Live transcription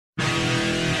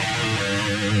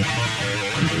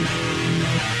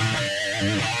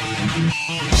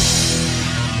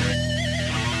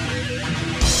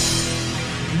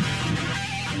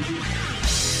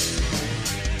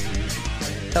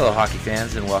Hello, hockey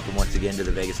fans, and welcome once again to the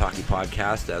Vegas Hockey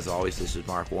Podcast. As always, this is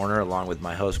Mark Warner, along with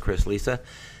my host, Chris Lisa.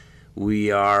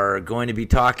 We are going to be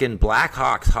talking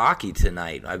Blackhawks hockey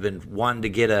tonight. I've been wanting to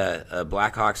get a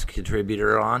Blackhawks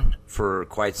contributor on for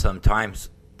quite some time,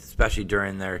 especially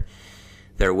during their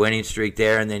winning streak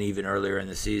there, and then even earlier in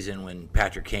the season when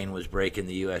Patrick Kane was breaking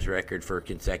the U.S. record for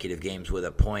consecutive games with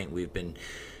a point. We've been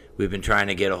trying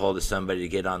to get a hold of somebody to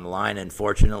get on the line, and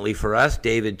fortunately for us,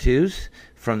 David Tews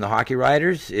from the Hockey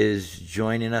Writers is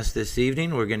joining us this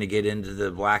evening. We're going to get into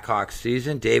the Blackhawks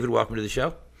season. David, welcome to the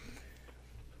show.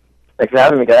 Thanks for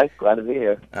having me, guys. Glad to be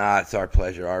here. It's our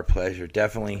pleasure.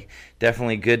 Definitely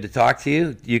good to talk to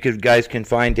you. You guys can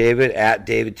find David at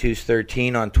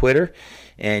DavidTews13 on Twitter,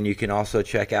 and you can also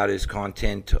check out his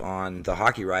content on the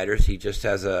Hockey Writers. He just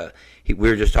has we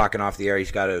were just talking off the air.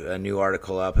 He's got a new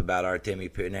article up about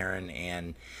Artemi Panarin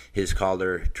and his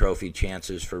Calder Trophy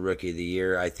chances for Rookie of the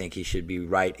Year. I think he should be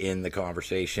right in the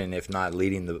conversation, if not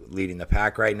leading the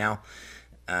pack right now.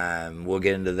 We'll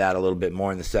get into that a little bit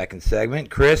more in the second segment.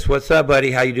 Chris, what's up,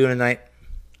 buddy? How you doing tonight?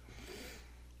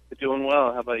 Doing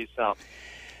well. How about yourself?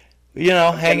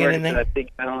 Hanging in there. I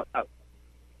think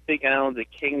the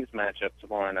Kings matchup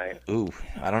tomorrow night. Ooh,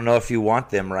 I don't know if you want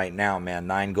them right now, man.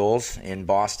 9 goals in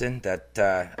Boston.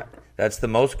 That's the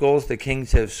most goals the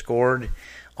Kings have scored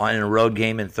in a road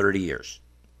game in 30 years.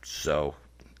 So,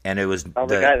 and it was they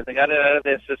got it out of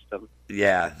their system.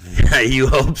 Yeah, you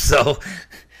hope so.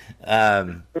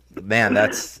 Man,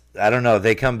 I don't know.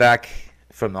 They come back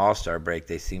from the All-Star break.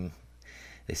 They seem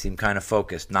kind of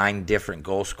focused. 9 different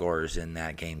goal scorers in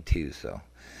that game too. So,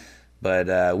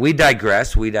 but we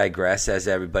digress. As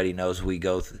everybody knows, we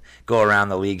go around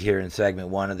the league here in segment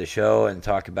 1 of the show and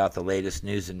talk about the latest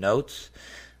news and notes.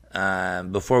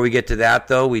 Before we get to that,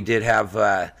 though, we did have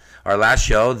our last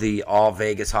show, the All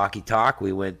Vegas Hockey Talk.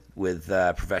 We went with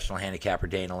professional handicapper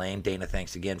Dana Lane. Dana,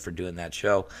 thanks again for doing that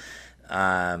show.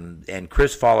 And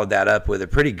Chris followed that up with a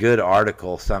pretty good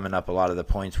article summing up a lot of the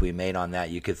points we made on that.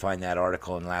 You could find that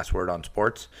article in Last Word on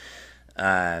Sports.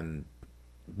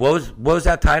 What was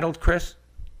that titled, Chris?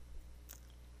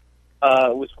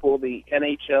 It was called the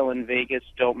NHL in Vegas,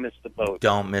 Don't Miss the Boat.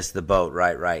 Don't miss the boat,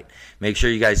 right. Make sure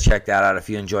you guys check that out. If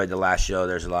you enjoyed the last show,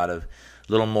 there's a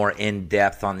little more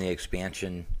in-depth on the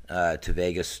expansion to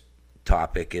Vegas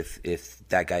topic if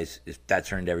that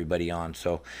turned everybody on.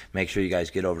 So make sure you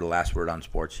guys get over to Last Word on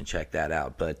Sports and check that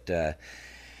out. But I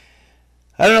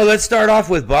don't know, let's start off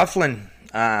with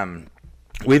Byfuglien.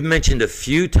 We've mentioned a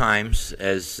few times,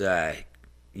 as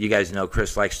you guys know,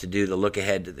 Chris likes to do the look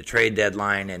ahead to the trade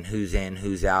deadline and who's in,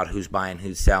 who's out, who's buying,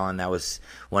 who's selling. That was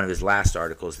one of his last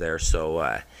articles there. So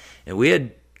and we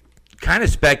had kind of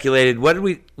speculated. What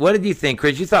did you think,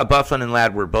 Chris? You thought Byfuglien and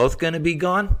Ladd were both going to be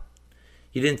gone?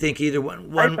 You didn't think either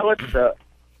one? I thought so.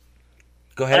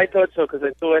 Go ahead. I thought so because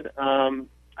I thought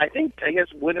I guess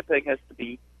Winnipeg has to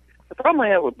be. The problem I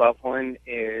have with Byfuglien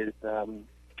is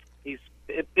he's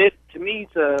a bit, to me,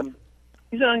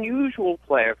 he's an unusual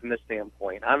player from this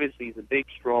standpoint. Obviously, he's a big,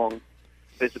 strong,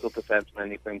 physical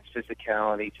defenseman. He brings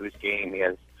physicality to his game. He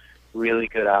has really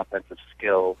good offensive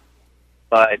skill.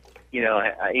 But, he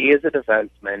is a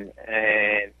defenseman,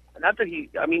 and not that he's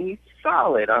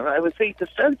solid. I would say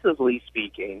defensively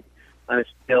speaking, on a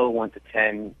scale of 1 to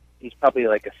 10, he's probably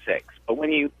like a 6. But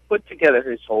when you put together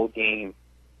his whole game,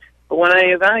 but when I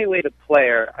evaluate a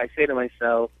player, I say to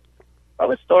myself, if I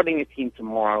was starting a team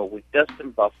tomorrow, would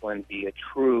Dustin Byfuglien be a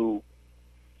true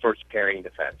first-pairing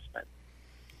defenseman?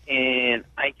 And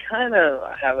I kind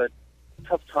of have a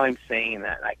tough time saying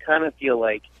that. I kind of feel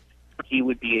like he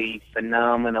would be a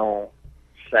phenomenal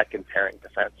second-pairing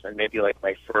defenseman, maybe like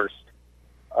my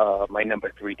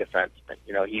number 3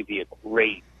 defenseman. He'd be a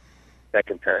great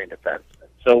second-pairing defenseman.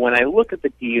 So when I look at the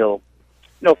deal,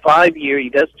 5 years, he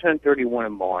does turn 31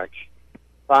 in March.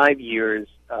 5 years,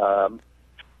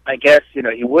 I guess,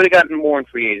 he would have gotten more in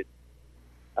free agency.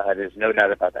 There's no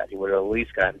doubt about that. He would have at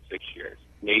least gotten 6 years,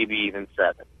 maybe even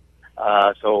 7.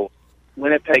 So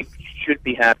Winnipeg should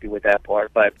be happy with that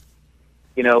part. But,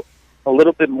 a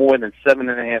little bit more than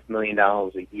 $7.5 million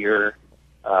a year,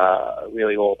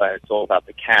 really it's all about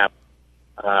the cap.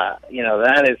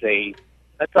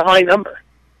 That's a high number.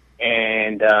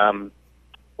 And,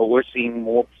 but we're seeing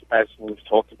more, as we've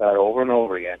talked about over and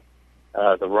over again,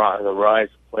 the rise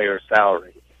of player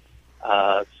salaries.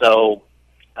 So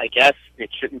I guess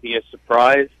it shouldn't be a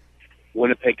surprise.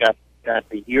 Winnipeg got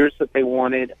the years that they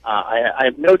wanted. I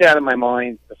have no doubt in my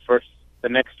mind the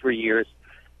next 3 years,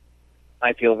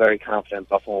 I feel very confident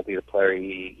Byfuglien will be the player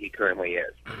he currently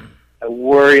is. I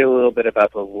worry a little bit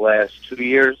about the last 2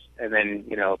 years, and then,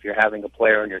 if you're having a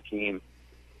player on your team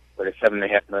with a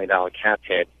 $7.5 million cap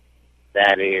hit,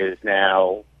 that is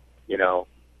now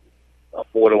a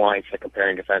borderline second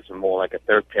pairing defenseman, more like a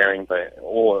third pairing, but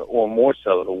or more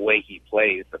so the way he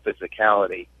plays, the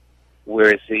physicality.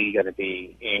 Where is he going to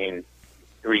be in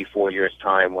 3-4 years'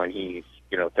 time when he's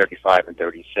 35 and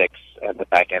 36 at the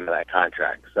back end of that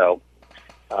contract? So,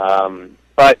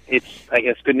 but it's, I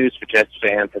guess, good news for Jets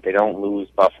fans that they don't lose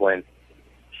Byfuglien.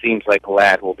 Seems like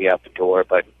Ladd will be out the door,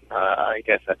 but I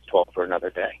guess that's talk for another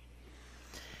day.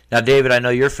 Now, David, I know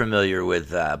you're familiar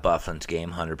with Byfuglien's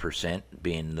game, 100%,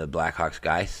 being the Blackhawks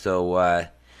guy. So,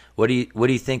 what do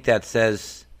you think that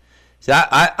says? So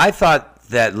I thought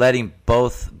that letting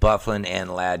both Byfuglien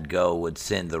and Ladd go would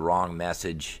send the wrong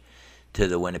message to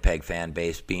the Winnipeg fan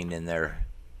base, being in their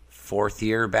fourth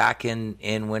year back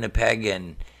in Winnipeg,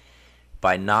 and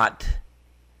by not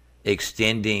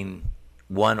extending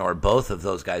one or both of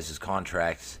those guys'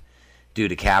 contracts due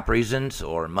to cap reasons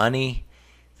or money,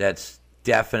 that's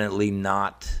definitely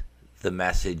not the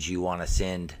message you want to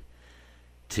send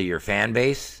to your fan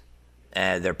base.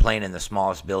 They're playing in the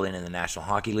smallest building in the National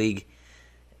Hockey League,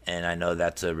 and I know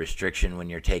that's a restriction when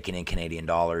you're taking in Canadian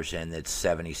dollars and it's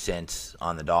 70 cents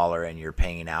on the dollar and you're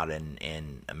paying out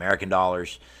in American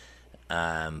dollars.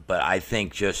 But I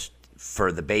think just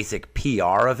for the basic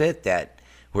PR of it, that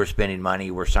we're spending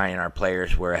money, we're signing our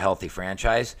players, we're a healthy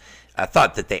franchise, I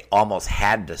thought that they almost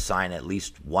had to sign at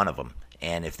least one of them.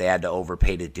 And if they had to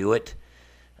overpay to do it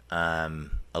a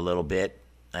little bit,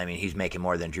 I mean, he's making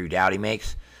more than Drew Doughty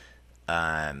makes.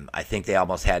 I think they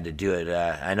almost had to do it.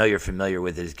 I know you're familiar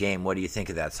with his game. What do you think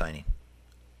of that signing?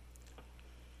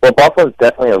 Well, Byfuglien's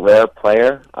definitely a rare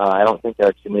player. I don't think there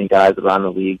are too many guys around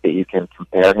the league that you can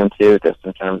compare him to, just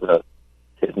in terms of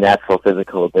his natural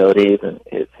physical abilities, and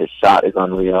his shot is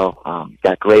unreal. He's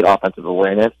got great offensive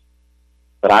awareness.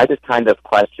 But I just kind of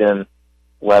question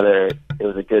whether it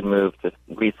was a good move to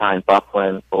re-sign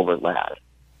Byfuglien over Ladd.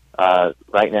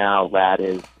 Right now, Ladd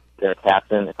is their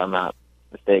captain, if I'm not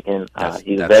mistaken.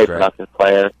 He's a very productive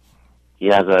player. He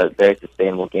has a very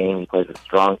sustainable game. He plays a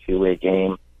strong two-way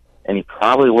game. And he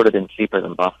probably would have been cheaper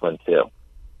than Byfuglien, too.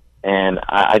 And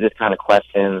I just kind of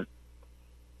question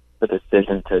the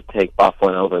decision to take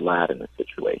Byfuglien over Ladd in this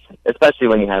situation, especially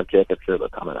when you have Jacob Trouba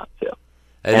coming up, too.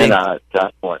 And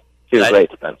Josh Moore, two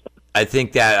great defensemen. I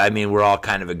think that, I mean, we're all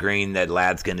kind of agreeing that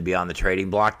Ladd's going to be on the trading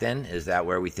block then. Is that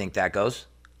where we think that goes?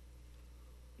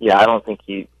 Yeah, I don't think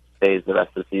he stays the rest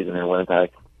of the season in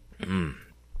Winnipeg. Mm.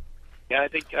 Yeah, I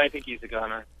think he's a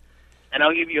goner. And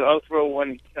I'll throw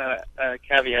one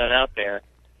caveat out there.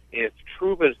 If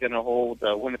Trouba's going to hold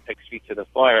Winnipeg's feet to the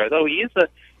fire, though he's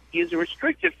a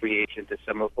restricted free agent this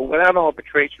summer, but without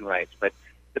arbitration rights. But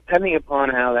depending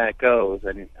upon how that goes,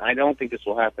 and I don't think this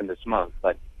will happen this month,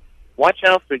 but watch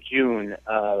out for June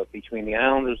between the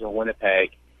Islanders and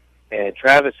Winnipeg and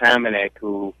Travis Hamonic,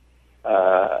 who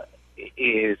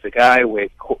is a guy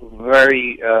with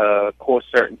very core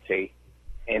certainty,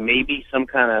 and maybe some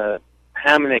kind of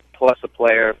Hamonic plus a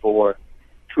player for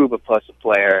Trouba plus a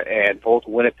player, and both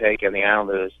Winnipeg and the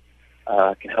Islanders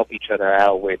can help each other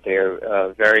out with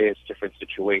their various different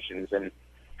situations, and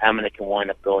Hamonic can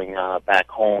wind up going back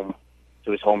home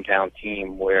to his hometown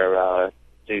team where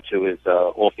due to his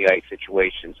off the ice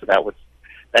situation. So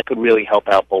that could really help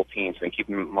out both teams. And keep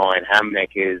in mind, Hamonic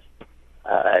is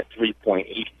at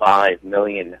 $3.85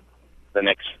 million the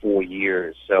next 4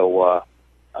 years. So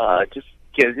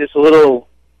just a little.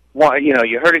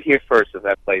 You heard it here first. If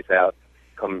that plays out,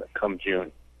 come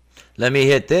June. Let me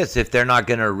hit this. If they're not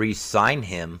going to re-sign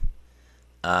him,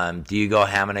 do you go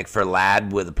Hamonic for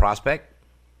Ladd with a prospect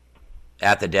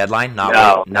at the deadline?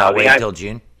 Not wait until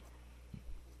June.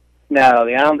 No,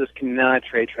 the Islanders cannot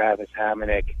trade Travis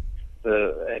Hamonic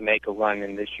and make a run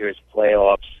in this year's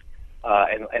playoffs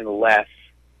unless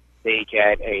they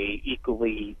get a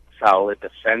equally solid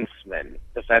defensive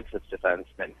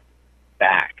defenseman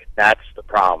back. That's the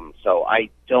problem. So I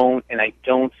don't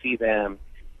see them.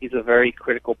 He's a very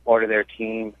critical part of their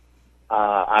team.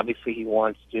 Obviously, he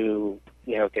wants to,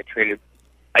 get traded.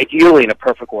 Ideally, in a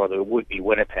perfect world, it would be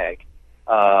Winnipeg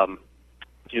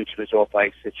due to his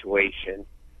off-ice situation.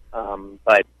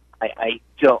 But I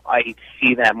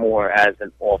see that more as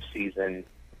an off-season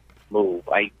move.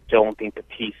 I don't think the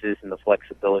pieces and the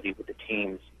flexibility with the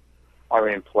teams are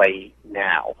in play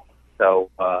now. So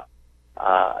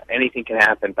anything can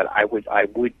happen, but I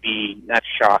would be not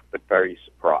shocked but very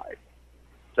surprised.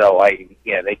 So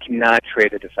they cannot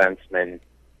trade a defenseman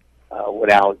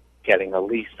without getting at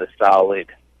least a solid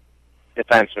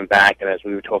defenseman back. And as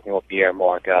we were talking about Pierre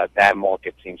Marc, that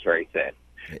market seems very thin.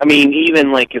 I mean,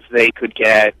 even like if they could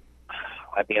get,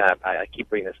 I keep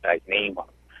bringing this guy's name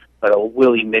up, but a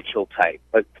Willie Mitchell type.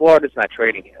 But Florida's not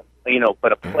trading him.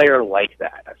 But a player like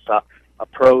that, a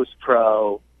pros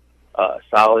pro,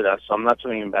 solid. So I'm not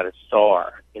talking about a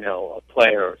star, a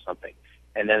player or something,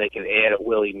 and then they can add a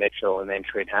Willie Mitchell and then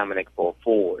trade Hamonic for a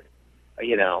forward.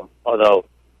 Although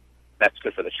that's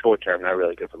good for the short term, not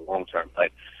really good for the long term.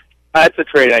 But that's a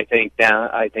trade I think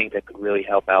that could really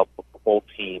help out both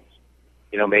teams.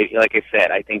 Maybe like I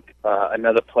said, I think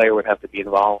another player would have to be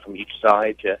involved from each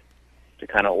side to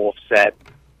kind of offset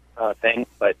things.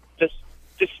 But just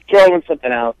throwing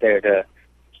something out there to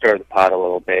stir the pot a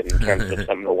little bit in terms of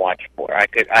something to watch for. I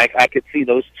could see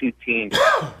those two teams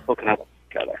hooking up with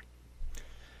each other.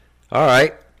 All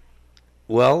right.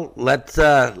 Well, let's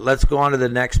go on to the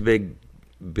next big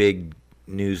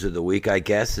news of the week, I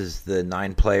guess, is the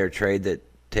 9-player trade that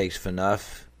takes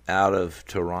Phaneuf out of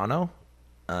Toronto.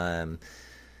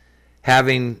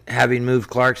 Having moved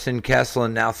Clarkson, Kessel,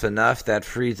 and now Phaneuf, that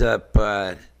frees up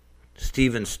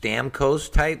Steven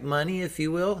Stamkos type money, if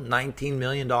you will, $19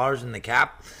 million in the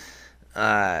cap.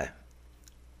 I'm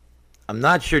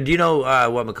not sure. Do you know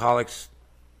what McCulloch's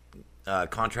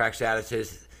contract status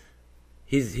is?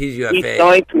 He's UFA. He's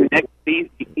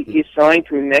signed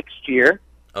through next year.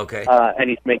 Okay. And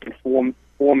he's making $4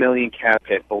 million cap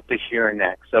hit both this year and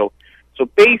next. So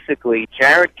basically,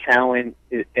 Jared Cowan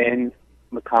and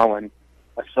McCollum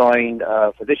are signed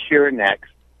for this year and next.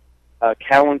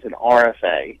 Cowan's an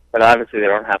RFA, but obviously they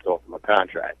don't have to offer him a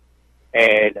contract.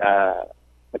 And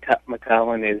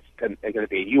McCollum is going to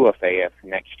be a UFA after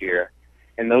next year.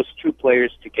 And those two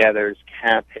players together's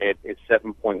cap hit is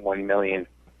 $7.1 million,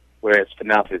 whereas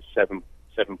Phaneuf is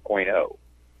 7.0.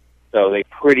 So they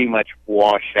pretty much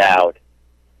wash out.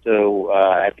 So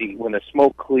when the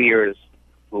smoke clears,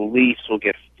 the Leafs will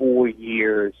get 4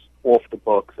 years off the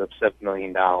books of $7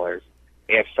 million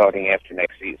starting after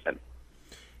next season.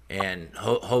 And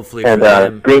hopefully and for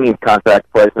them, Greeny's contract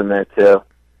plays in there too.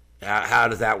 How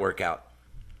does that work out?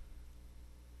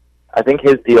 I think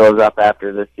his deal is up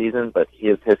after this season, but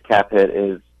his cap hit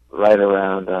is right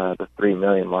around the $3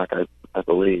 million mark, I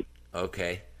believe.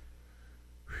 Okay.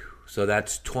 So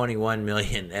that's $21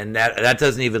 million, and that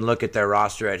doesn't even look at their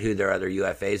roster at who their other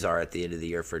UFAs are at the end of the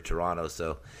year for Toronto.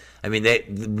 So, I mean,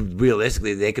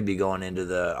 realistically they could be going into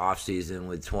the offseason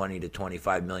with $20 to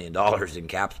 $25 million in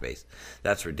cap space.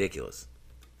 That's ridiculous.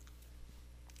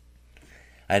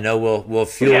 I know we'll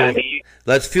fuel. Yeah,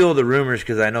 let's fuel the rumors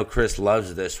because I know Chris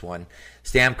loves this one.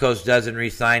 Stamkos doesn't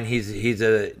re-sign. He's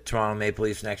a Toronto Maple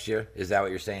Leafs next year. Is that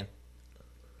what you're saying?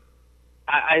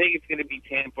 I think it's going to be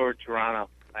Tampa or Toronto.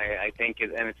 I think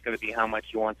and it's going to be how much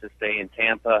he wants to stay in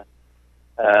Tampa,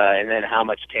 and then how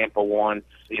much Tampa wants.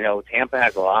 Tampa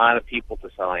has a lot of people to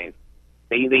sign.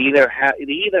 They either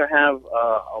have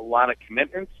a lot of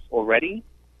commitments already,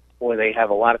 or they have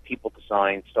a lot of people to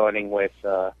sign. Starting with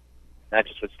not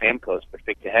just with Stamkos, but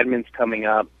Victor Hedman's coming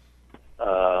up.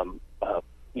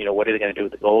 What are they going to do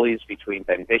with the goalies between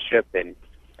Ben Bishop and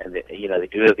they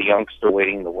do have the youngster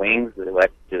waiting in the wings. Do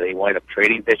they wind up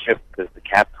trading Bishop because of the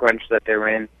cap crunch that they're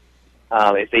in?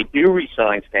 If they do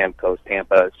re-sign Stamkos,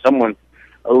 Tampa,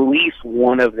 at least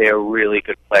one of their really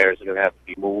good players are going to have to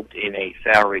be moved in a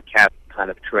salary cap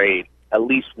kind of trade. At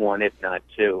least one, if not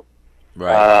two.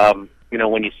 Right.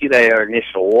 When you see their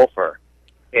initial offer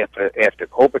after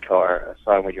Kopitar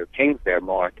signed with your Kings there,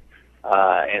 Mark,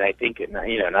 and I think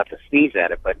not to sneeze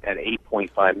at it, but at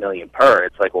 $8.5 million per,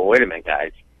 it's like, well, wait a minute,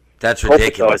 guys. That's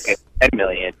ridiculous. $10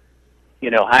 million.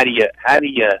 How do you?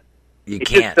 You it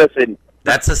can't. Just doesn't.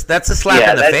 That's a slap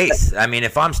in the face. I mean,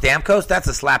 if I'm Stamkos, that's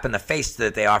a slap in the face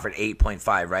that they offered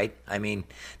 8.5, right? I mean,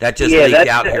 that just leaked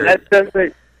out here.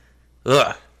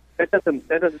 That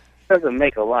doesn't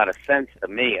make a lot of sense to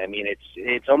me. I mean,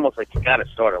 it's almost like you got to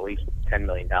start at least $10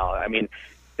 million. I mean,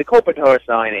 the Kopitar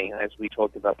signing, as we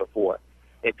talked about before,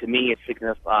 to me it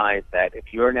signifies that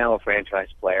if you're now a franchise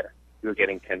player, you're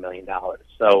getting $10 million.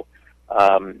 So,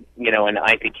 and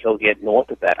I think he'll get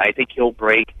north of that. I think he'll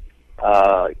break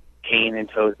Kane and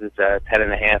Tews'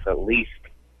 10.5 at least,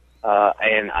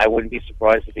 and I wouldn't be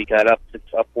surprised if he got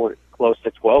upward close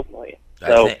to $12 million.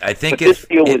 So I think this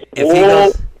deal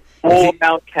was all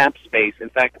about cap space. In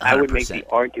fact, 100%. I would make the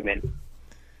argument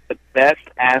the best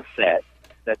asset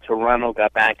that Toronto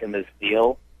got back in this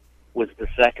deal was the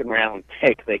second-round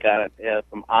pick they got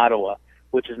from Ottawa,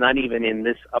 which is not even in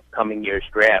this upcoming year's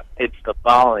draft. It's the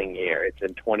following year. It's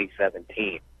in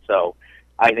 2017. So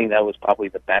I think that was probably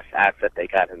the best asset they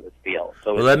got in this deal.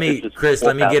 So well, let me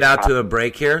get out to a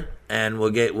break here, and we'll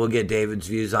get David's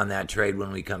views on that trade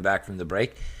when we come back from the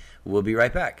break. We'll be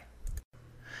right back.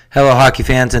 Hello, hockey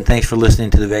fans, and thanks for listening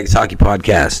to the Vegas Hockey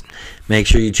Podcast. Make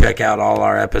sure you check out all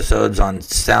our episodes on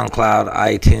SoundCloud,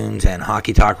 iTunes, and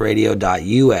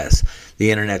HockeyTalkRadio.us. the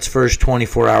internet's first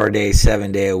 24-hour day,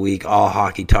 7-day a week, all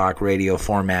hockey talk radio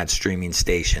format streaming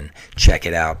station. Check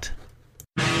it out.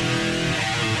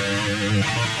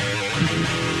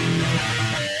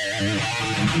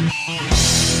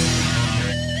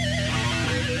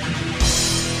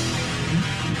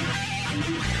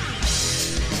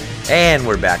 And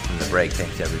we're back from the break.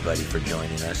 Thanks, everybody, for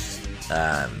joining us.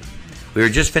 We were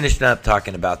just finishing up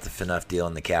talking about the Phaneuf deal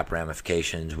and the cap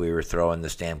ramifications. We were throwing the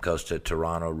Stamkos to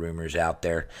Toronto rumors out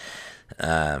there.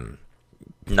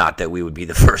 Not that we would be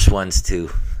the first ones to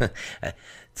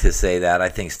say that. I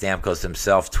think Stamkos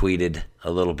himself tweeted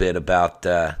a little bit about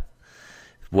how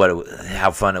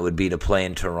fun it would be to play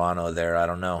in Toronto there. I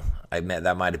don't know.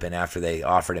 That might have been after they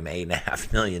offered him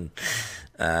 $8.5 million.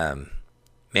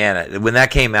 Man, when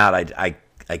that came out, I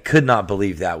could not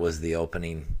believe that was the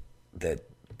opening, that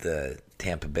the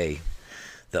Tampa Bay,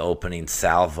 the opening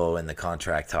salvo in the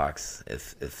contract talks.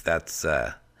 If that's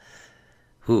that's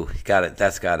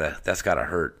gotta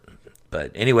hurt.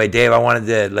 But anyway, Dave, I wanted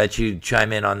to let you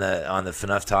chime in on the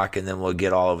Phaneuf talk, and then we'll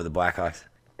get all over the Blackhawks.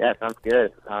 Yeah, sounds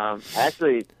good.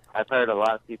 Actually, I've heard a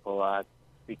lot of people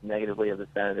speak negatively of the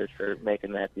Senators for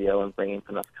making that deal and bringing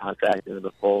Phaneuf's contract into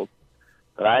the fold.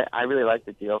 But I really like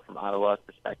the deal from Ottawa's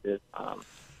perspective.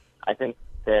 I think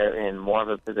they're in more of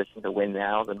a position to win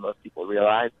now than most people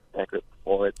realize. That group of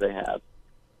forwards they have,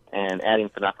 and adding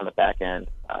Phaneuf on the back end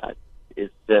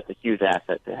is just a huge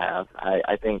asset to have.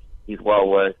 I think he's well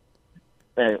worth.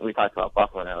 We talked about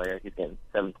Buffalo earlier. He's getting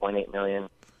 $7.8 million.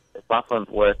 If Buffalo's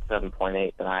worth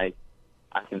 $7.8, then I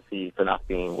can see Phaneuf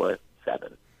being worth $7.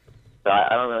 So I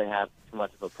don't really have too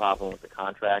much of a problem with the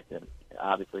contract, and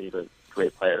obviously he's a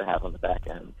great player to have on the back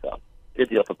end. So good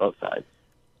deal for both sides.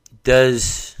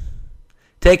 Does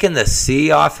taking the C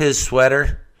off his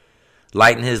sweater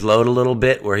lighten his load a little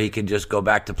bit, where he can just go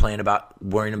back to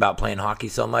worrying about playing hockey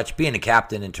so much? Being a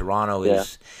captain in Toronto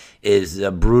is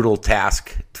a brutal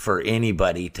task for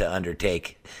anybody to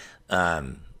undertake,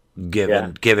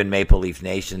 given Maple Leaf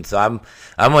Nation. So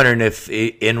I'm wondering if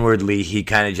inwardly he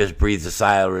kind of just breathes a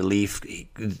sigh of relief.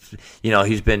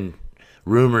 He's been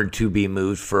rumored to be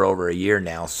moved for over a year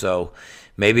now, so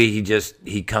maybe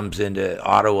he comes into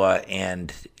Ottawa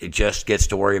and it just gets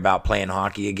to worry about playing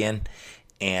hockey again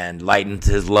and lightens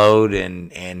his load,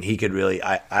 and he could really.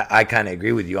 I kind of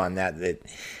agree with you on that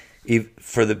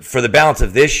for the balance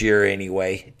of this year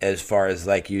anyway, as far as,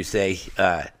 like you say,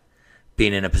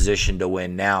 being in a position to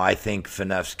win now, I think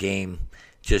Phaneuf's game,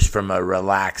 just from a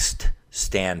relaxed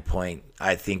standpoint,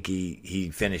 I think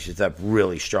he finishes up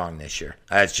really strong this year.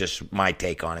 That's just my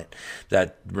take on it.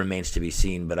 That remains to be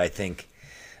seen, but I think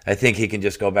he can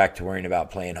just go back to worrying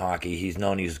about playing hockey. He's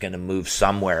known he's going to move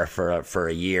somewhere for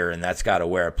a year, and that's got to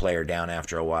wear a player down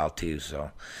after a while too.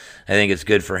 So I think it's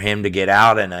good for him to get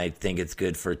out, and I think it's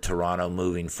good for Toronto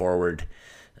moving forward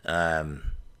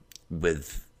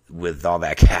with all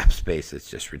that cap space. It's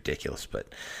just ridiculous, but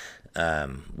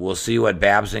we'll see what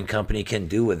Babs and company can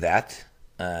do with that.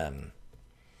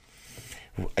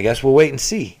 I guess we'll wait and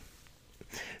see.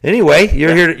 Anyway,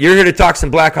 you're here to talk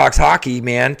some Blackhawks hockey,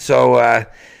 man. So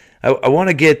I want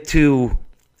to get to.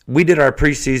 We did our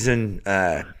preseason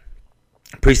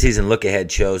look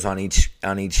ahead shows on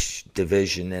each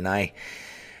division, and I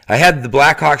had the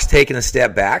Blackhawks taking a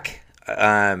step back,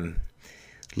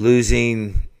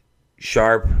 losing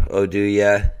Sharp,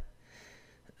 Oduya,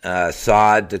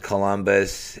 Saad to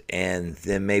Columbus, and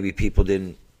then maybe people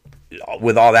didn't.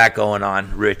 With all that going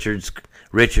on, Richards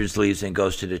leaves and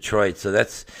goes to Detroit. So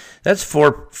that's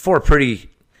four pretty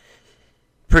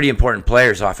important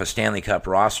players off a Stanley Cup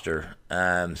roster.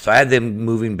 So I had them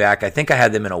moving back. I think I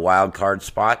had them in a wild card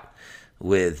spot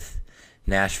with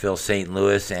Nashville, St.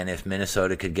 Louis, and if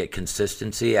Minnesota could get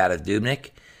consistency out of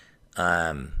Dubnyk,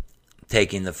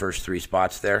 taking the first three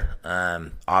spots there.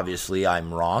 Obviously,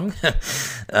 I'm wrong.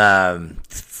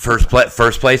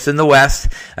 First place in the West.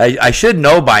 I should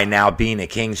know by now, being a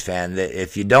Kings fan, that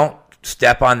if you don't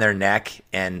step on their neck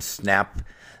and snap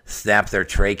their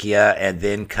trachea and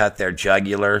then cut their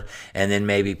jugular and then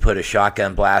maybe put a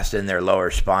shotgun blast in their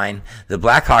lower spine, the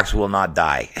Blackhawks will not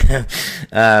die.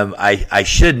 I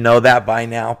should know that by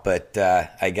now, but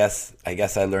I guess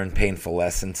I learned painful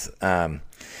lessons.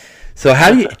 So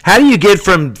how do you get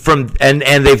from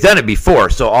and they've done it before,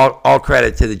 so all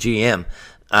credit to the GM.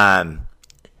 How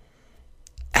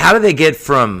do they get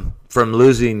from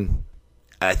losing?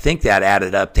 I think that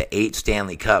added up to 8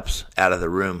 Stanley Cups out of the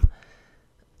room,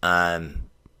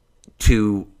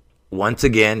 to once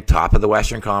again top of the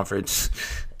Western Conference.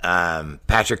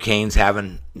 Patrick Kane's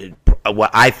having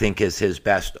what I think is his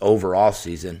best overall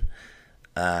season.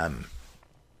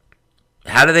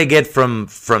 How do they get from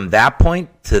that point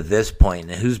to this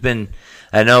point? And who's been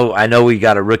I know we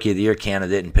got a Rookie of the Year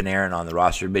candidate in Panarin on the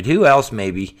roster, but who else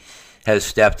maybe has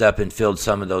stepped up and filled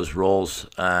some of those roles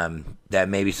that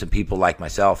maybe some people like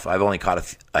myself? I've only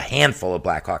caught a handful of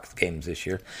Blackhawks games this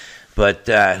year, but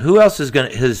who else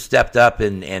has stepped up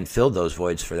and filled those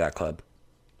voids for that club?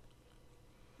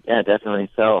 Yeah, definitely.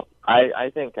 So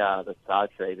I think the Saad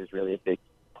trade is really a big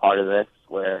part of this,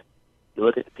 where you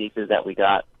look at the pieces that we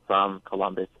got from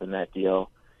Columbus in that deal,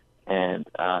 and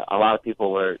a lot of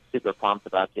people were super pumped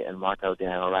about getting Marco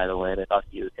Dano right away. They thought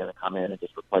he was going to come in and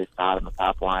just replace Saad on the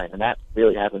top line, and that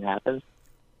really hasn't happened.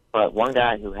 But one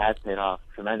guy who has paid off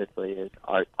tremendously is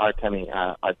Artemi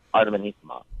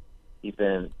Panarin. He's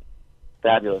been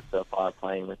fabulous so far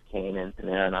playing with Kane and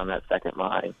Panarin on that second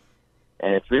line.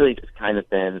 And it's really just kind of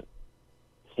been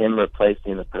him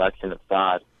replacing the production of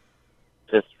Saad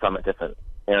just from a different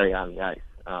area on the ice.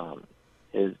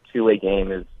 His two-way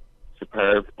game is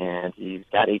superb, and he's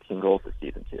got 18 goals this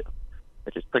season, too,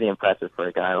 which is pretty impressive for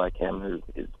a guy like him who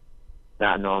is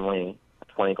not normally a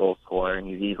 20-goal scorer, and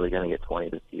he's easily going to get 20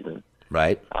 this season.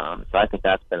 Right. So I think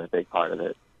that's been a big part of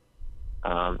it.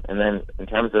 And then in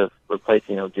terms of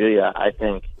replacing Oduya, I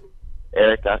think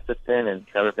Eric Gustafson and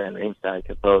Trevor Van Riemsdyk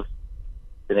have both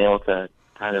been able to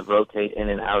kind of rotate in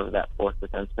and out of that fourth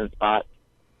defenseman spot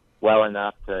well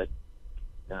enough to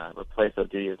replace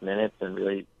Oduya's minutes and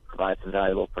really provide some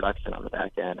valuable production on the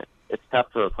back end. It's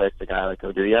tough to replace a guy like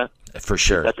Oduya. For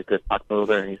sure. He's such a good puck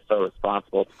mover, and he's so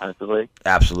responsible defensively.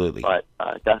 Absolutely. But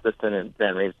Gustafson and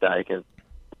Van Riemsdyk are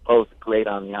both great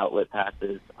on the outlet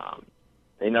passes.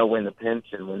 They know when to pinch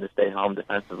and when to stay home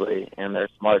defensively, and they're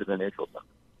smart in the neutral zone.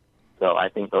 So I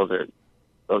think those are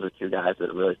two guys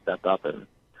that really stepped up and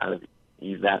kind of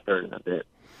use that third in a bit.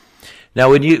 Now,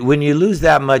 when you lose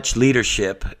that much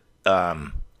leadership,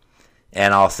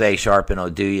 and I'll say Sharp and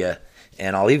Oduya,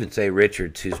 and I'll even say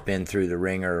Richards, who's been through the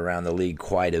ringer around the league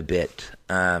quite a bit.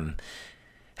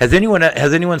 Has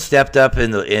anyone stepped up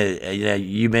in the?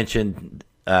 You mentioned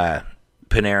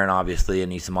Panarin, obviously,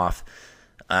 and Isamov.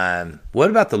 What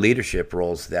about the leadership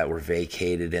roles that were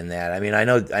vacated in that? I mean, I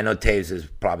know Tews is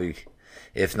probably,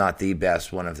 if not the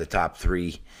best, one of the top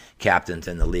three captains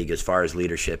in the league as far as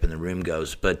leadership in the room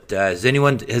goes. But has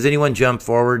anyone jumped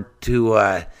forward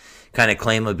to kind of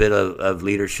claim a bit of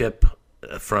leadership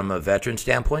from a veteran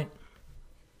standpoint?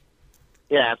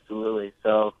 Yeah, absolutely.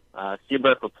 So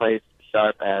Seabrook replaced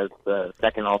Sharp as the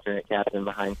second alternate captain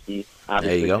behind Keith.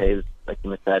 Obviously, Tews, like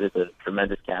you said, is a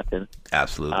tremendous captain.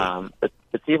 Absolutely. But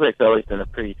Seabrook's always been a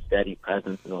pretty steady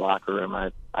presence in the locker room,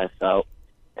 I felt.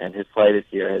 And his play this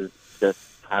year has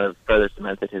just kind of further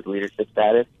cemented his leadership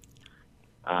status.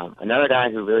 Another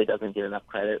guy who really doesn't get enough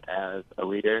credit as a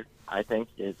leader, I think,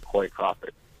 is Corey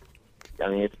Crawford. I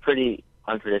mean, it's pretty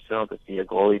untraditional to see a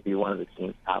goalie be one of the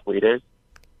team's top leaders,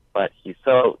 but he's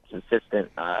so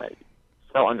consistent,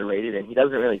 so underrated, and he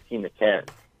doesn't really seem to care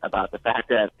about the fact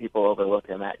that people overlook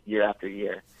him year after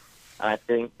year. And I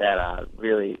think that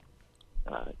really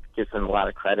gives him a lot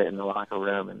of credit in the locker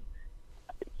room, and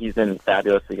he's been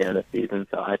fabulous again this season,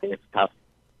 so I think it's tough.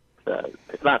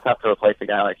 It's not tough to replace a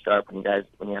guy like Sharp when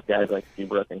you have guys like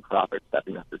Seabrook and Crawford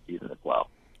stepping up this season as well.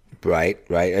 Right.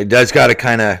 It does got to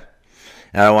kind of,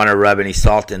 I don't want to rub any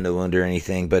salt in the wound or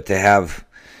anything, but to have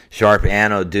Sharp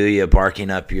and Oduya barking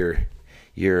up your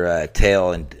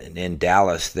tail in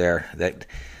Dallas there,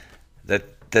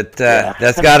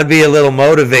 that's got to be a little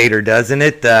motivator, doesn't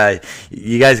it?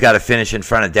 You guys got to finish in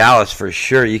front of Dallas for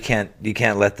sure. You can't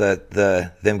let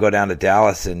them go down to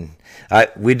Dallas. And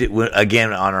we did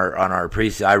again on our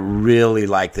preseason. I really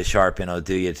like the Sharp and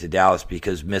Oduya to Dallas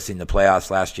because missing the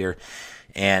playoffs last year,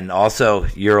 and also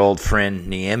your old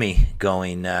friend Niemi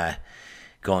going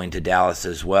to Dallas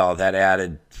as well. That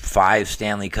added 5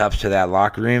 Stanley Cups to that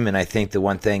locker room, and I think the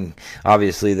one thing,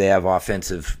 obviously, they have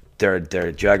offensive. They're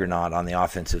a juggernaut on the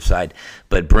offensive side,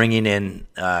 but bringing in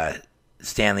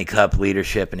Stanley Cup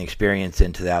leadership and experience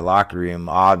into that locker room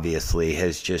obviously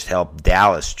has just helped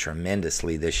Dallas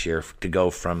tremendously this year to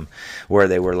go from where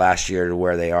they were last year to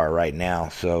where they are right now.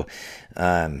 So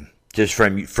just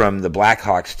from the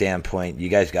Blackhawks standpoint, you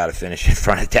guys got to finish in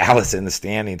front of Dallas in the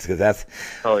standings because that's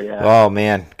oh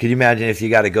man, could you imagine if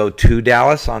you got to go to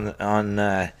Dallas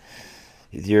on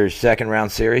your second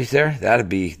round series there? That'd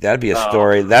be a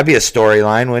story. That'd be a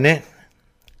storyline, wouldn't it?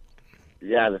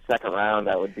 Yeah, the second round,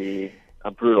 that would be a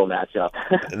brutal matchup.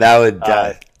 That would,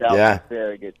 yeah, a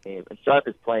very good team. And Sharp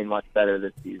is playing much better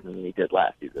this season than he did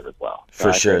last season as well. So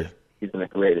for sure, he's been a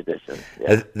great addition.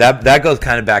 Yeah. That goes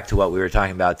kind of back to what we were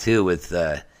talking about too, with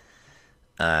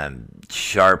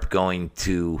Sharp going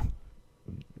to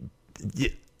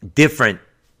different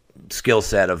skill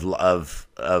set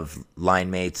of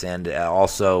line mates, and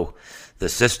also the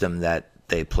system that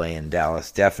they play in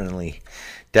Dallas. Definitely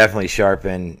sharp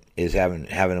and is having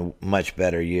a much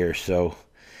better year. So,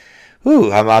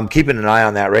 I'm keeping an eye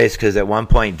on that race because at one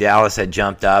point Dallas had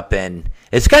jumped up, and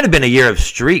it's kind of been a year of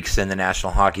streaks in the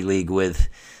National Hockey League with,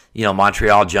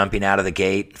 Montreal jumping out of the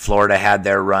gate. Florida had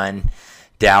their run.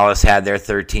 Dallas had their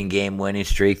 13-game winning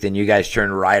streak. Then you guys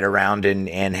turned right around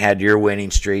and had your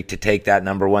winning streak to take that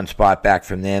number one spot back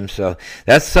from them. So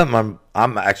that's something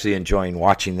I'm actually enjoying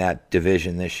watching that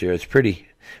division this year. It's pretty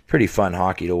fun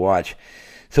hockey to watch.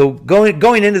 So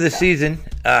going into the season,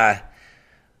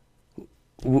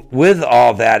 with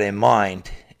all that in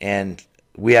mind, and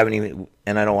we haven't even,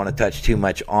 and I don't want to touch too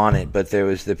much on it, but there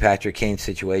was the Patrick Kane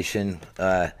situation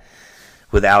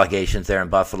with allegations there in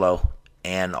Buffalo,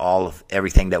 and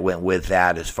everything that went with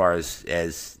that, as far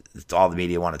as all the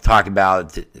media want to talk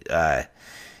about,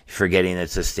 forgetting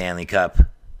it's a Stanley Cup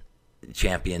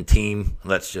champion team.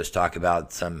 Let's just talk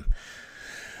about some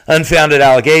unfounded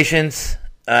allegations,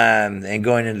 and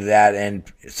going into that. And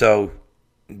so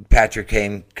Patrick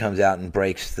Kane comes out and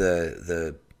breaks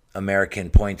the American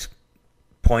point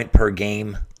a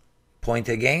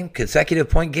game, consecutive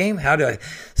point game.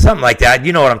 Something like that.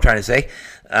 You know what I'm trying to say.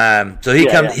 So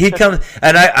he comes,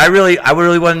 and I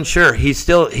really wasn't sure. He's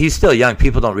still young.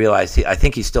 People don't realize. I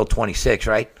think he's still 26,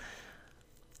 right?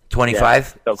 25.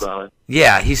 Yeah, still growing.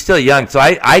 Yeah, he's still young. So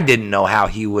I didn't know how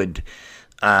he would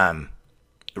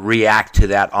react to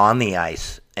that on the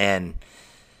ice, and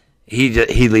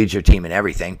he leads your team in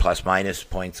everything, plus minus,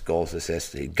 points, goals,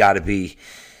 assists. He got to be.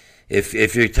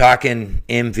 If you're talking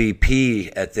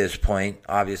MVP at this point,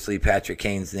 obviously Patrick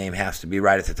Kane's name has to be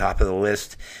right at the top of the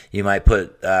list. You might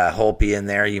put Holtby in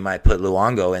there. You might put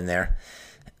Luongo in there.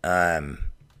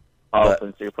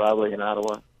 Paulson too, probably in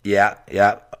Ottawa.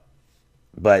 Yeah.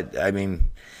 But I mean,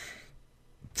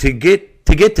 to get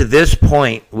to this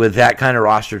point with that kind of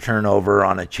roster turnover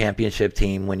on a championship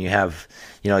team, when you have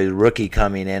the rookie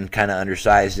coming in, kind of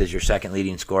undersized as your second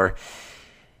leading scorer.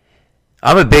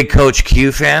 I'm a big Coach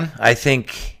Q fan. I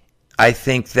think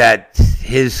that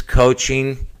his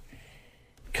coaching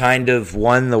kind of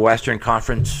won the Western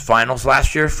Conference Finals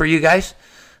last year for you guys.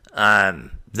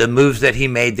 The moves that he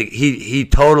made, he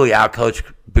totally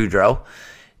outcoached Boudreau.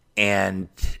 And,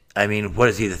 I mean, what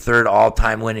is he, the third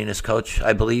all-time winningest coach,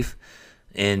 I believe,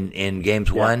 in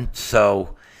games won?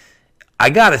 So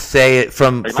I got to say it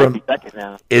from might be second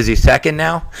now. Is he second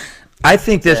now? I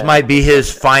think this might be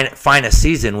his finest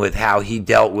season with how he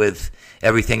dealt with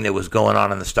everything that was going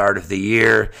on in the start of the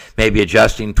year, maybe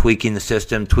adjusting, tweaking the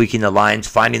system, tweaking the lines,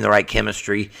 finding the right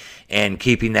chemistry, and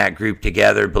keeping that group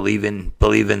together, believing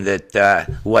that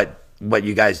what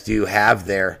you guys do have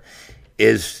there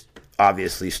is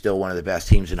obviously still one of the best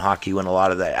teams in hockey, when a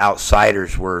lot of the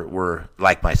outsiders were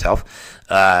like myself,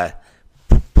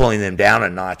 pulling them down a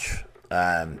notch.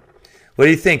 What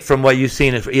do you think from what you've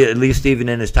seen, at least even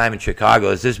in his time in Chicago?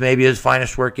 Is this maybe his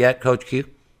finest work yet, Coach Q?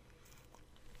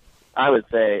 I would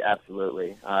say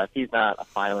absolutely. If he's not a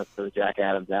finalist for the Jack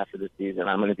Adams after this season,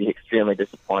 I'm going to be extremely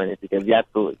disappointed, because he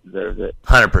absolutely deserves it.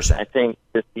 100%. I think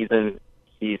this season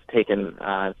he's taken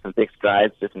some big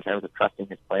strides just in terms of trusting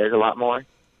his players a lot more.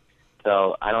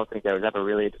 So I don't think there was ever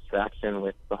really a distraction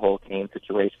with the whole Kane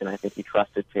situation. I think he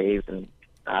trusted Tews and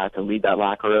to lead that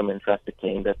locker room, and trusted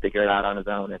Kane to figure it out on his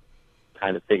own and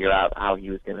kind of figure out how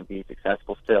he was going to be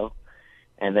successful still.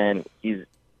 And then he's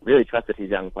really trusted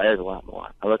his young players a lot more.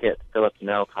 I look at Philip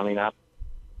Deneau coming up,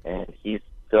 and he's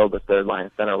filled the third-line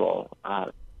center role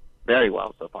very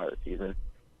well so far this season.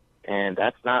 And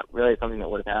that's not really something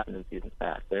that would have happened in seasons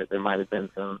past. There might have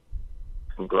been some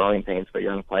growing pains for a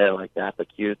young player like that, but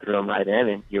Q threw him right in,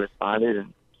 and he responded,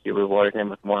 and Q rewarded him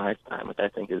with more ice time, which I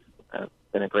think has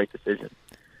been a great decision.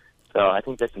 So I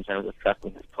think just in terms of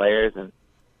trusting his players and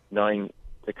knowing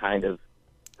the kind of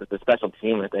the special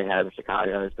team that they have in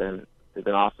Chicago has been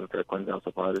awesome for Quinville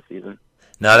so far this season.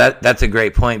 No, that's a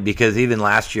great point, because even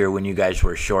last year when you guys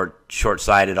were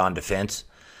short-sighted on defense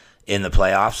in the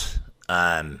playoffs,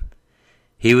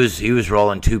 he was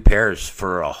rolling two pairs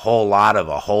for a whole lot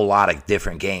of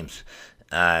different games.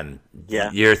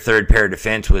 Your third pair of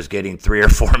defense was getting 3 or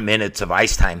 4 minutes of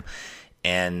ice time,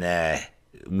 and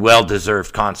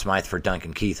well-deserved Conn Smythe for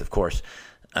Duncan Keith, of course.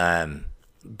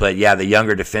 But yeah, the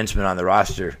younger defensemen on the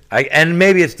roster, and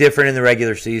maybe it's different in the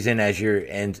regular season as you're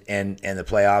and the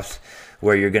playoffs,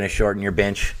 where you're going to shorten your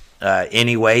bench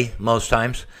anyway most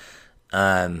times.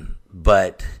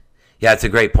 But yeah, it's a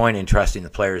great point in trusting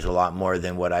the players a lot more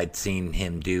than what I'd seen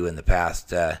him do in the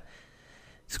past.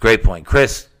 It's a great point,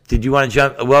 Chris. Did you want to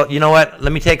jump? Well, you know what?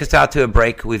 Let me take us out to a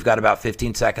break. We've got about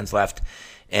 15 seconds left,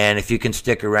 and if you can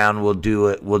stick around, we'll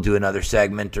do another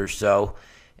segment or so.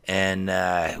 and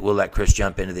we'll let Chris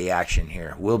jump into the action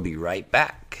here. We'll be right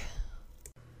back.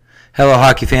 Hello,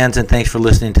 hockey fans, and thanks for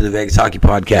listening to the Vegas Hockey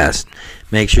Podcast.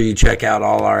 Make sure you check out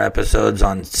all our episodes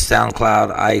on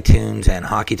SoundCloud, iTunes, and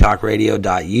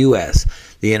HockeyTalkRadio.us,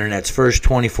 the internet's first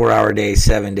 24-hour day,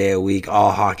 7-day-a-week,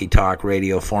 all hockey talk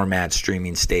radio format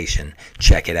streaming station.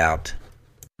 Check it out.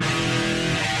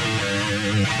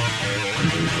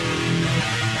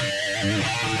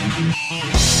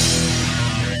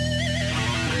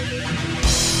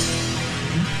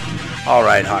 All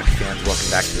right, hockey fans, welcome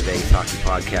back to the Vegas Hockey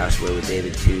Podcast. We're with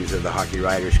David Tews of the Hockey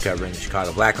Writers covering the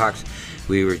Chicago Blackhawks.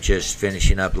 We were just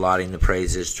finishing up lauding the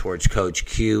praises towards Coach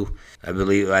Q.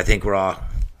 I think we're all,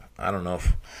 I don't know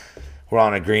if we're all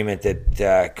in agreement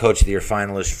that Coach of the Year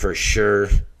finalist for sure.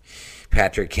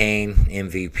 Patrick Kane,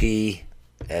 MVP,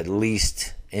 at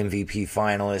least MVP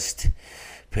finalist.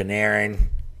 Panarin,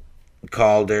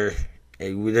 Calder.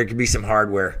 There could be some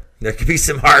hardware. There could be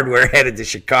some hardware headed to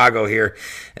Chicago here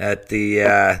at the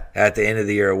end of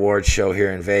the year awards show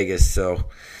here in Vegas.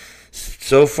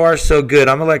 So far, so good.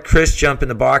 I'm going to let Chris jump in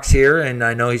the box here, and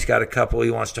I know he's got a couple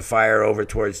he wants to fire over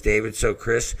towards David. So,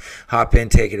 Chris, hop in.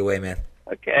 Take it away, man.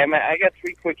 Okay, I got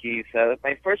three quickies.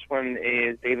 My first one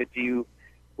is, David,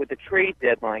 with the trade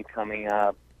deadline coming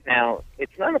up, now,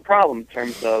 it's not a problem in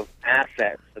terms of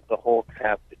assets that the Hawks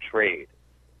have to trade.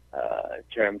 In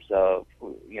terms of,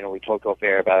 we talked off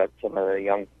air about some of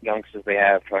the youngsters they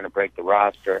have trying to break the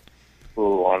roster,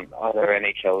 who on other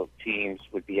NHL teams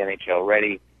would be NHL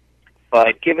ready.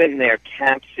 But given their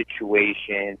cap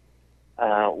situation,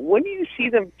 what do you see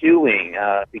them doing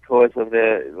because of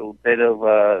the bit of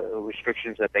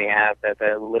restrictions that they have, that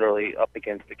they're literally up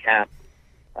against the cap?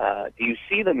 Do you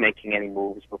see them making any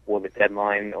moves before the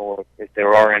deadline, or if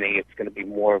there are any, it's going to be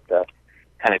more of the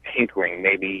kind of tinkering,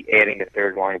 maybe adding a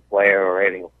third-line player or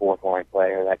adding a fourth-line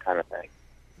player, that kind of thing?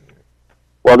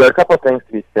 Well, there are a couple of things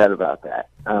to be said about that.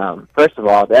 First of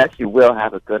all, they actually will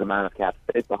have a good amount of cap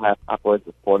space. They'll have upwards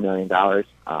of $4 million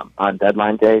on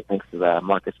deadline day, thanks to the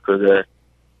Marcus Kruger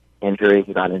injury.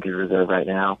 He's on injury reserve right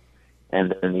now.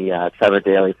 And then the Trevor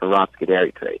Daley for Rob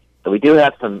Scuderi trade. So we do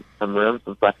have some room,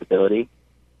 some flexibility.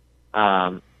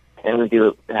 And we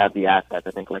do have the assets.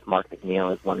 I think like Mark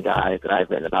McNeil is one guy that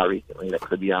I've written about recently that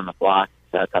could be on the block.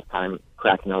 He's had a tough time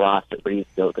cracking the roster, but he's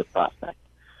still a good prospect.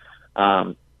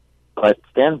 But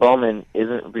Stan Bowman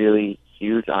isn't really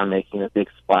huge on making a big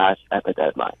splash at the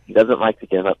deadline. He doesn't like to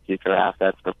give up future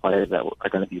assets for players that are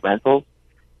going to be rentals.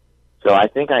 So I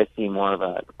think I see more of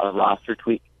a roster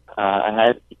tweak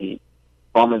ahead.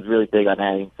 Bowman's really big on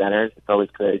adding centers. It's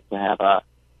always good to have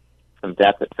some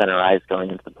depth at center ice going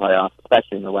into the playoffs,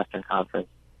 especially in the Western Conference.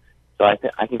 So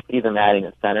I can see them adding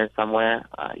a center somewhere.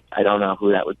 I don't know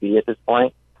who that would be at this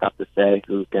point. Tough to say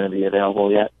who's going to be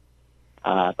available yet.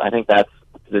 I think that's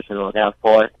the position to look out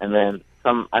for. And then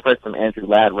I've heard some Andrew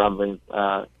Ladd rumblings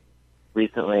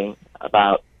recently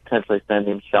about potentially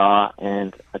sending Shaw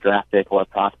and a draft pick or a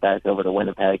prospect over to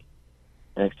Winnipeg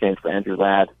in exchange for Andrew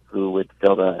Ladd, who would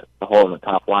fill the hole in the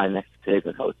top line next to Taves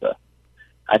and Hossa.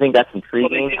 I think that's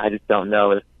intriguing. I just don't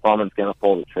know if Bowman's going to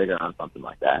pull the trigger on something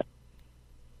like that.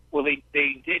 Well, they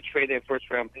did trade their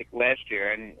first-round pick last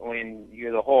year, and when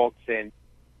you're the Hawks, and,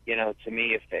 to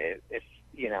me, if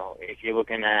you're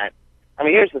looking at,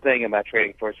 here's the thing about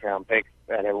trading first-round picks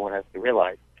that everyone has to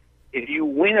realize. If you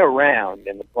win a round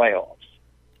in the playoffs,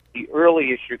 the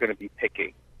earliest you're going to be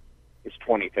picking is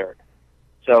 23rd.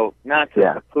 So not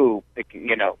to poo,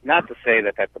 not to say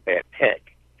that that's a bad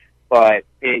pick, but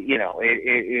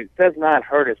it does not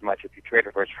hurt as much if you trade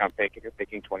a first-round pick if you're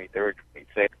picking 23rd,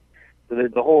 26th. So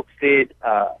the Hawks did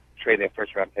trade their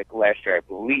first-round pick last year, I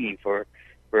believe, for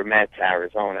Mets,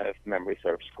 Arizona, if memory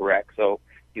serves correct. So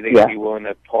do you think they'd be willing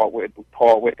to part with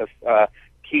us,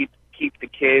 keep the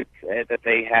kids that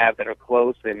they have that are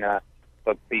close, and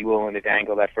but be willing to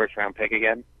dangle that first-round pick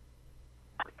again?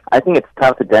 I think it's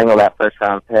tough to dangle that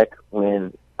first-round pick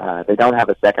when they don't have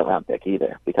a second-round pick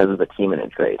either because of the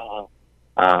Timonen trade.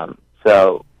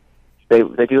 So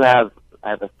they do have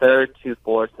a third, 2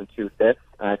 fourths, and 2 fifths,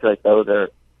 and I feel like those are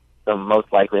the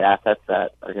most likely assets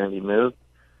that are going to be moved.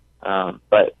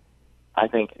 But I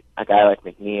think a guy like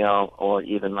McNeil or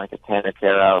even like a Tanner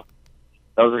Caro,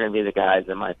 those are going to be the guys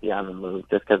that might be on the move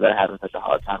just because they're having such a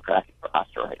hard time cracking the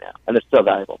roster right now, and they're still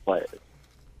valuable players.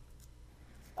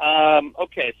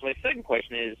 Okay, so my second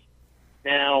question is,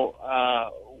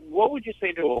 now, what would you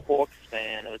say to a Hawks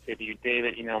fan? I would say to you,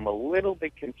 David, I'm a little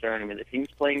bit concerned. The team's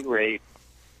playing great,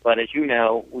 but as you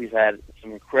know, we've had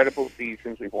some incredible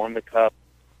seasons. We've won the Cup,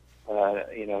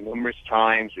 numerous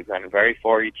times. We've gotten very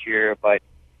far each year, but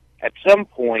at some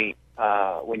point,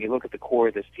 when you look at the core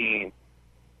of this team,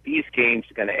 these games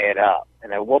are going to add up.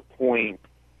 And at what point,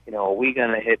 are we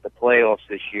going to hit the playoffs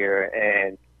this year?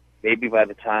 And maybe by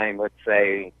the time, let's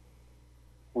say,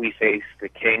 we face the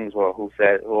Kings, or who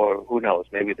knows,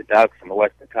 maybe the Ducks in the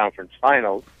Western Conference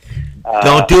Finals.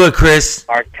 Don't do it, Chris.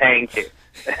 Our tank is.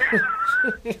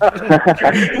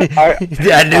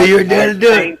 I knew you were going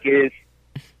to do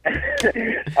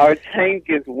it. Our tank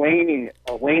is waning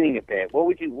a bit. What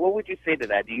would you say to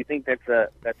that? Do you think that's a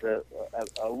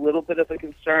little bit of a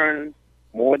concern,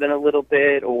 more than a little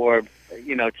bit, or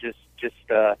just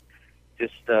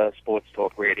sports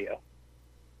talk radio?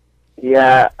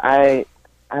 Yeah, I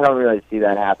don't really see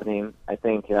that happening. I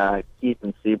think Keith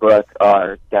and Seabrook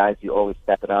are guys who always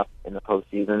step it up in the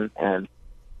postseason, and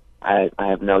I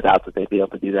have no doubt that they'd be able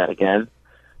to do that again.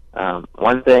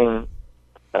 One thing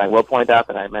that I will point out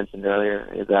that I mentioned earlier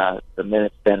is the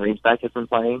minutes Ben Riemsdyk has been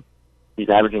playing. He's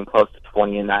averaging close to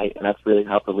 20 a night, and that's really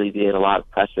helped alleviate a lot of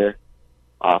pressure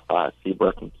off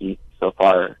Seabrook and Keith so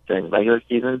far during the regular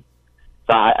season.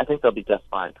 So I think they'll be just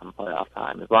fine come playoff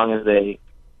time, as long as they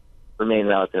remain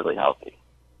relatively healthy.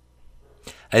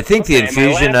 I think the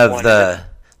infusion of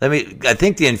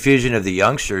the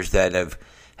youngsters that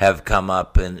have come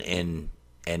up and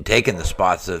taken the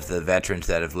spots of the veterans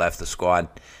that have left the squad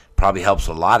probably helps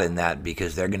a lot in that,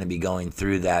 because they're going to be going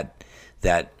through that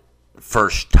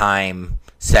first time,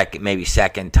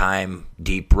 second time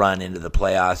deep run into the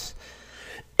playoffs.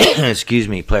 Excuse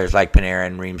me, players like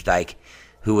Panarin, Riemsdyk,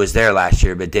 who was there last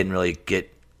year but didn't really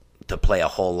get to play a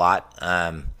whole lot.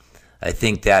 I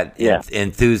think that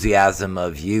enthusiasm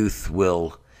of youth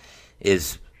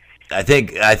I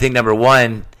think number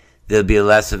one, there'll be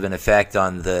less of an effect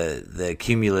on the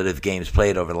cumulative games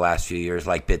played over the last few years,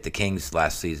 like bit the Kings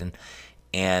last season.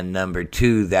 And number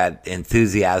two, that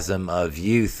enthusiasm of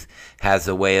youth has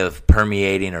a way of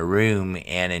permeating a room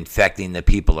and infecting the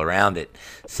people around it.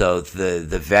 So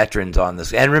the veterans on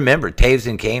this, and remember, Tews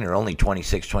and Kane are only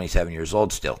 26, 27 years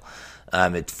old still.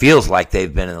 It feels like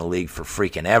they've been in the league for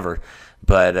freaking ever,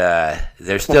 but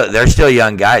they're still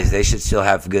young guys. They should still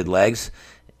have good legs.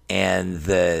 And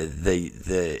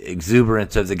the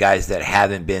exuberance of the guys that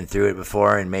haven't been through it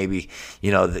before, and maybe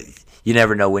you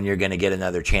never know when you're going to get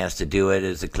another chance to do it,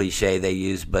 is a cliche they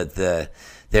use, but their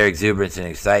exuberance and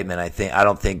excitement, I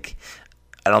don't think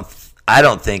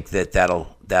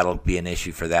that'll be an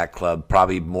issue for that club.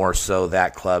 Probably more so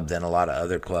that club than a lot of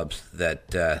other clubs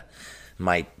that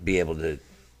might be able to,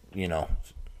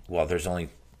 there's only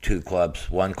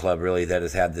one club really that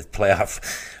has had the playoff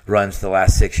runs the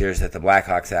last 6 years that the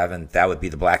Blackhawks have, and that would be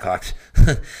the Blackhawks.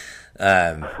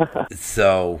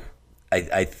 So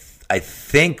I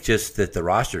think just that the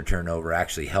roster turnover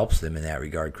actually helps them in that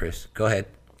regard. Chris, go ahead.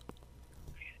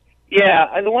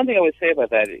 Yeah, the one thing I would say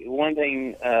about that,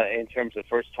 in terms of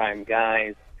first-time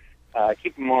guys,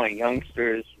 keep in mind,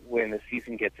 youngsters, when the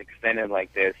season gets extended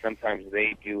like this, sometimes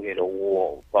they do hit a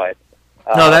wall. But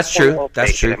no, that's true.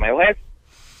 That's true. My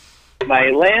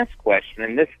last question,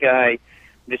 and this guy,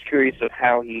 I'm just curious of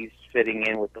how he's fitting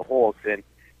in with the Hawks, and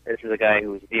this is a guy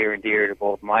who's near and dear to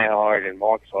both my heart and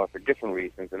Mark's heart for different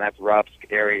reasons, and that's Rob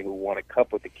Scuderi, who won a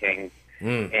cup with the Kings.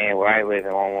 And where I live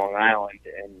in Long Island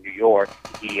in New York,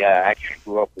 he actually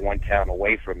grew up one town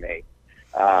away from me.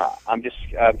 I'm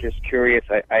just curious.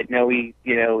 I know he's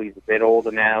a bit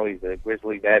older now. He's a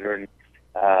Grizzly veteran,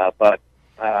 but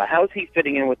how is he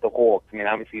fitting in with the Hawks? I mean,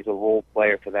 obviously he's a role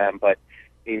player for them, but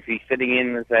is he fitting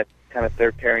in as that kind of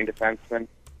third-pairing defenseman?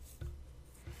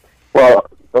 Well,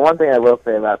 the one thing I will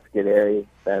say about Scuderi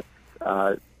that's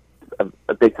a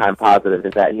big-time positive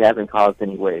is that he hasn't caused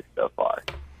any waves so far.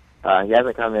 He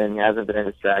hasn't come in. He hasn't been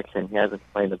a distraction. He hasn't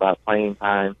complained about playing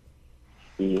time.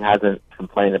 He hasn't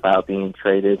complained about being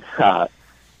traded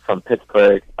from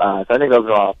Pittsburgh. So I think those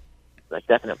are all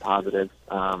definite positives.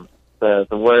 The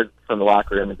word from the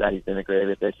locker room is that he's been a great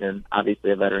addition.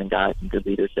 Obviously a veteran guy, some good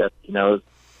leadership. He knows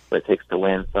what it takes to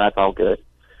win, so that's all good.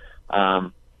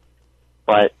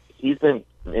 But he's been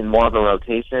in more of a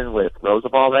rotation with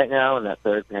Rosaball right now in that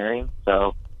third pairing.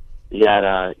 So you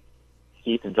got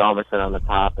Keith and Jalmerson on the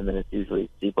top, and then it's usually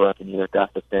Seabrook and either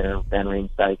Gustafson or Ben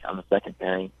Riemsdyk on the second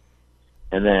pairing.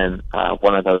 And then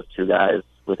one of those two guys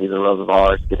with either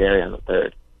Rosaball or Scuderi on the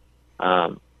third.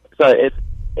 So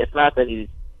it's not that he's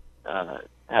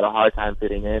had a hard time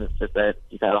fitting in. It's just that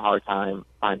he's had a hard time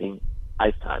finding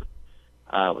ice time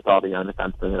with all the young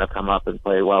defensemen that have come up and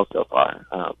played well so far.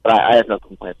 But I have no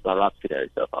complaints about Rob Scuderi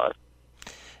so far.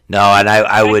 No, and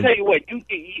I would tell you what.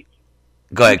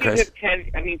 Go ahead, Chris.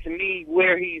 To me,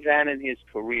 where he's at in his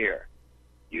career,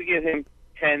 you give him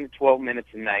 10 to 12 minutes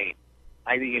a night.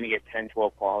 I think you're going to get 10,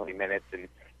 12 quality minutes and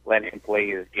let him play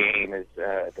his game as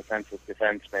a defensive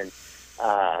defenseman.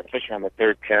 especially on the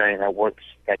third pairing.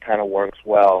 That kind of works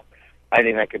well. I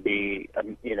think that could be, a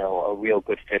real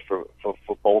good fit for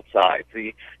both sides.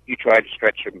 You try to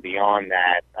stretch him beyond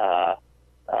that,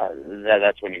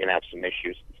 that's when you're going to have some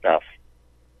issues and stuff.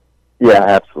 Yeah,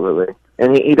 absolutely.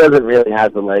 And he doesn't really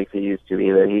have the legs he used to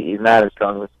either. He's not as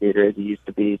strong of a skater as he used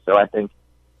to be. So I think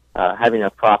having a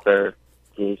proper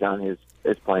gauge on his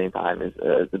playing time is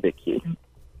a big key.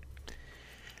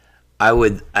 I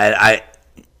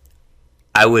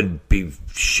would be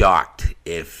shocked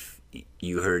if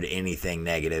you heard anything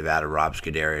negative out of Rob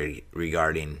Scuderi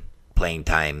regarding playing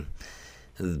time,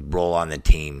 role on the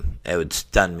team. It would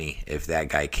stun me if that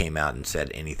guy came out and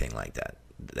said anything like that.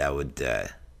 That would,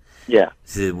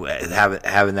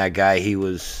 having that guy, he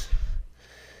was,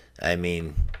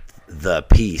 the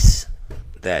piece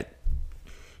that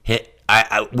hit.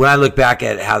 When I look back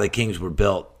at how the Kings were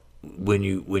built, when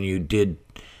you did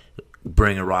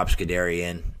bring a Rob Scuderi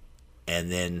in,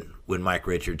 and then when Mike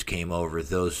Richards came over,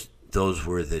 those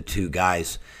were the two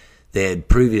guys. They had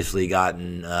previously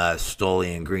gotten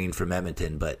Stoley and Green from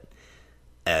Edmonton, but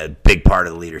a big part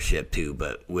of the leadership too.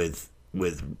 But with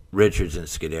Richards and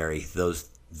Scuderi,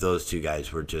 those two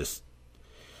guys were just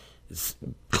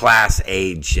class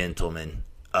A gentlemen,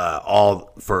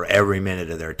 all for every minute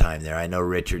of their time there. I know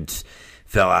Richards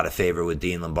fell out of favor with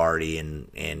Dean Lombardi,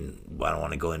 and I don't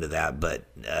want to go into that, but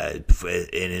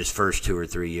in his first 2 or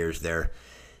 3 years there,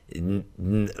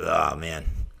 oh man,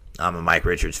 I'm a Mike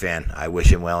Richards fan. I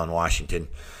wish him well in Washington.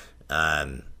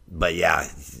 But yeah,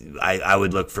 I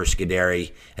would look for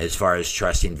Scuderi as far as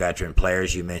trusting veteran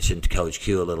players. You mentioned Coach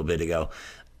Q a little bit ago.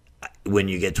 When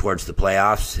you get towards the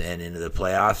playoffs and into the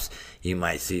playoffs, you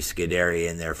might see Scuderi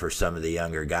in there for some of the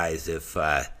younger guys. If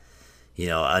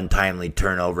untimely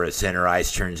turnover at center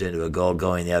ice turns into a goal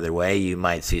going the other way, you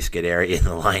might see Scuderi in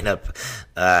the lineup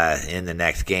in the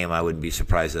next game. I wouldn't be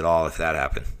surprised at all if that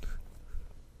happened.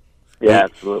 Yeah,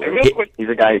 absolutely. Real quick, he's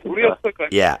a guy who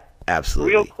yeah,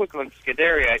 absolutely. Real quick on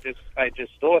Scuderi, I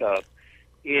just thought of,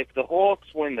 if the Hawks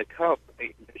win the Cup this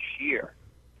year,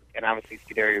 and obviously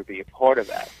Scuderi would be a part of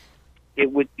that,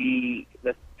 it would be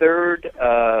the third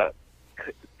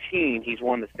team he's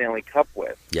won the Stanley Cup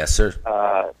with. Yes, sir.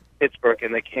 Pittsburgh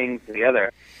and the Kings the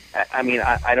other.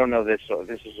 I don't know this, so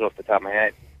this is off the top of my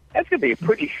head. That's going to be a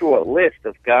pretty short list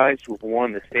of guys who've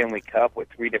won the Stanley Cup with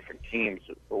 3 different teams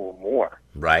or more.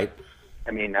 Right.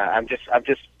 I'm just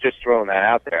throwing that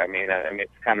out there.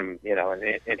 It's kind of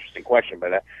an interesting question,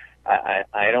 but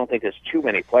I don't think there's too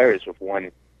many players who've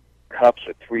won cups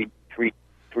with three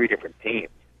different teams.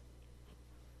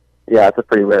 Yeah, it's a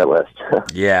pretty rare list.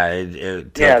 Yeah,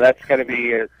 that's got to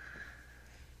be.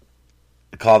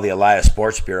 Call the Elias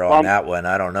Sports Bureau on that one.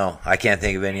 I don't know. I can't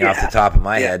think of any off the top of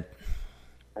my head.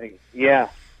 Yeah.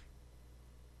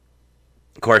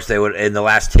 Of course, they would. In the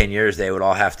last 10 years, they would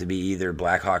all have to be either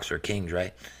Blackhawks or Kings,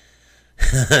 right?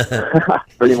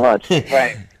 Pretty much,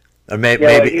 right? Or maybe.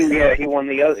 He won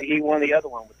the other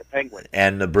one with the Penguins.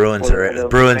 And the Bruins are in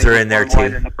there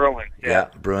too. The Bruins, yeah,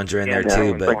 Bruins are in there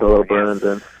too. But like a little Bruins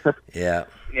in. Yeah.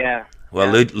 Yeah.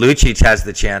 Well, Lucic has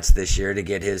the chance this year to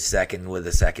get his second with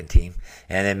the second team,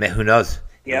 and then who knows?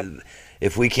 Yep.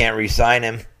 If we can't re-sign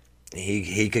him,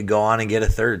 he could go on and get a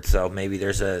third. So maybe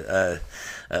there's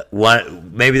one.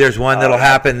 Maybe there's one that'll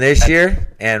happen this year,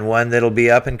 and one that'll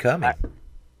be up and coming.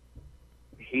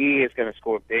 He is going to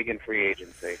score big in free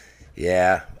agency.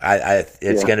 Yeah,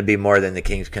 it's going to be more than the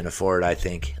Kings can afford, I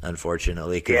think,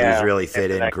 unfortunately, because he's really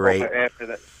fit in great.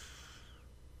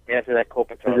 After that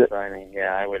Kopitar signing,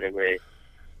 I would agree.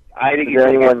 I think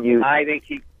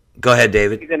he. Go ahead,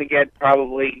 David. He's going to get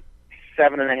probably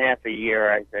 $7.5 a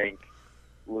year. I think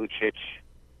Lucic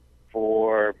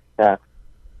for 6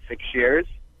 years,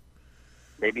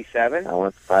 maybe 7. That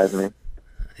won't surprise me.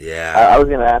 Yeah. I was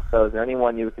going to ask though, is there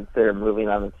anyone you would consider moving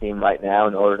on the team right now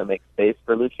in order to make space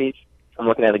for Lucic? I'm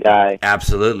looking at a guy.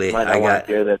 Absolutely. You might not want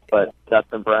to hear this, but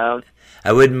Dustin Brown.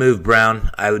 I wouldn't move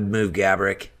Brown. I would move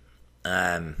Gaborik.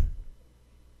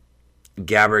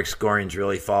 Gaborik's scoring's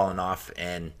really fallen off,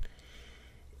 and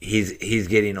he's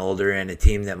getting older, and a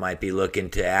team that might be looking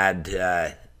to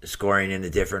add scoring in a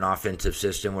different offensive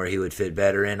system where he would fit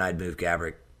better in, I'd move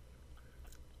Gaborik.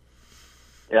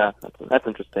 Yeah, that's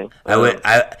interesting.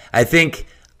 I think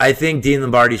Dean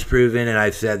Lombardi's proven, and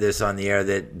I've said this on the air,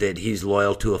 that he's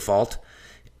loyal to a fault,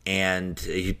 and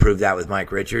he proved that with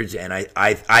Mike Richards. And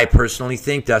I personally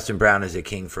think Dustin Brown is a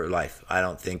King for life. I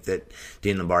don't think that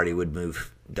Dean Lombardi would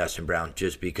move Dustin Brown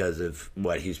just because of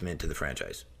what he's meant to the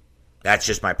franchise. That's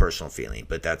just my personal feeling,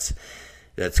 but that's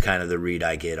kind of the read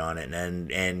I get on it.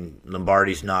 And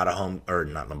Lombardi's not a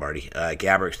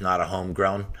Gaborik's not a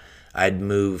homegrown. I'd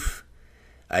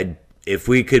if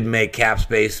we could make cap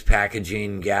space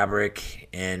packaging Gaborik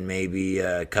and maybe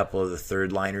a couple of the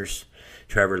third liners,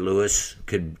 Trevor Lewis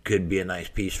could be a nice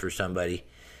piece for somebody.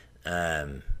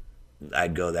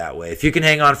 I'd go that way. If you can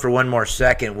hang on for one more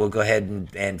second, we'll go ahead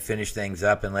and finish things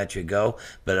up and let you go.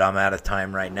 But I'm out of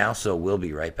time right now, so we'll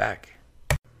be right back.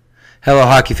 Hello,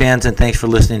 hockey fans, and thanks for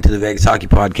listening to the Vegas Hockey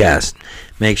Podcast.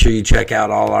 Make sure you check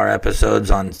out all our episodes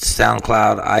on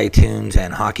SoundCloud, iTunes,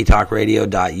 and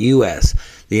HockeyTalkRadio.us,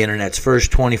 the Internet's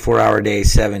first 24-hour day,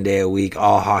 7-day-a-week,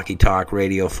 all hockey talk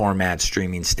radio format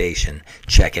streaming station.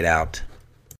 Check it out.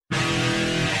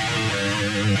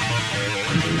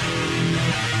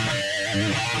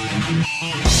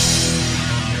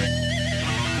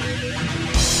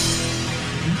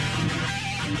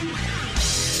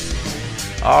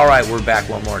 All right, we're back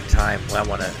one more time. I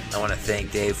want to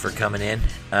thank Dave for coming in.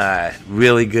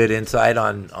 Really good insight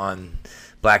on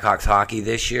Blackhawks hockey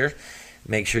this year.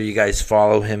 Make sure you guys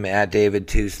follow him at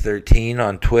DavidTews13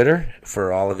 on Twitter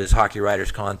for all of his Hockey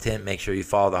Writers content. Make sure you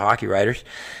follow the Hockey Writers.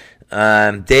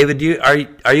 David,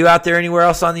 are you out there anywhere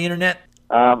else on the internet?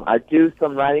 I do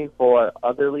some writing for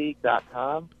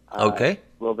otherleague.com. Okay.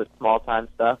 A little bit small-time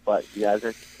stuff, but you guys are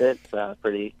interested. It's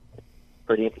pretty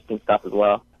interesting stuff as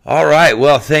well. All right.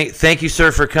 Well, thank you,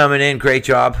 sir, for coming in. Great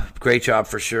job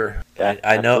for sure. Yeah,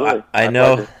 I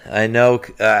know.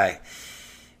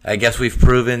 I guess we've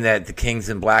proven that the Kings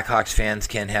and Blackhawks fans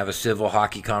can have a civil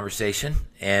hockey conversation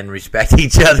and respect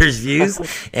each other's views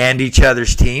and each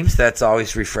other's teams. That's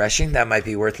always refreshing. That might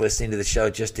be worth listening to the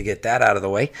show just to get that out of the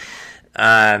way.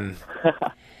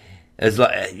 As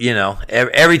you know,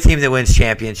 every team that wins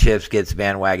championships gets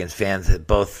bandwagon fans,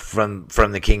 both from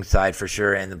the Kings side for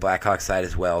sure and the Blackhawks side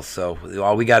as well. So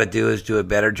all we got to do is do a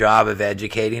better job of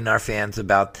educating our fans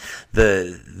about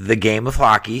the game of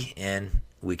hockey, and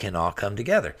we can all come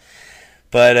together.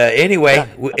 But anyway,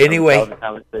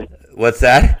 what's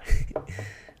that?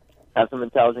 Have some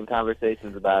intelligent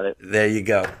conversations about it. There you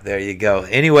go.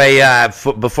 Anyway,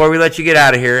 before we let you get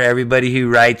out of here, everybody who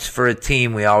writes for a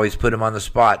team, we always put them on the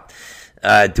spot.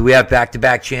 Do we have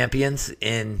back-to-back champions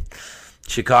in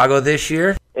Chicago this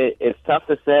year? It's tough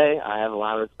to say. I have a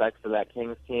lot of respect for that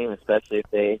Kings team, especially if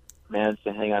they manage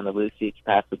to hang on the loose each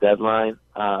past the deadline.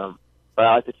 But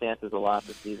I like the chances a lot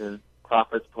this season.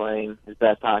 Crawford's playing his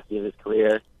best hockey of his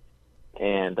career,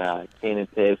 and Kane and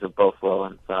Tews are both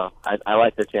rolling, so I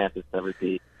like their chances to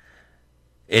repeat.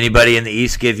 Anybody in the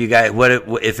East give you guys what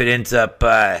if it ends up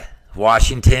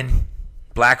Washington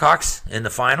Blackhawks in the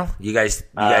final? You guys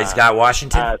got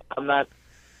Washington? I'm not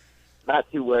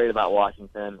too worried about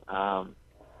Washington.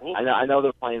 I know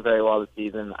they're playing very well this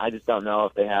season. I just don't know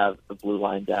if they have the blue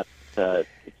line depth to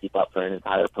keep up for an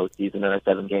entire postseason or a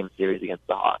 7-game series against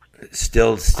the Hawks.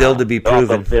 Still to be proven.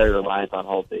 They're also very reliant on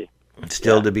Holtby.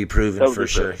 Still to be proven for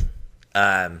sure.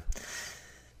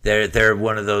 They're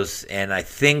one of those, and I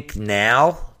think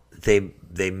now they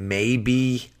may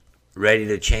be ready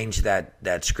to change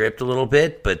that script a little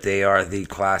bit, but they are the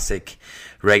classic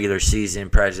regular season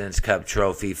President's Cup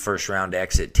trophy first round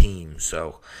exit team.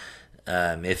 So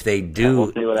if they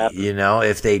do,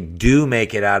 if they do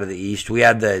make it out of the East, we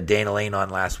had the Dana Lane on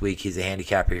last week. He's a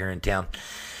handicapper here in town.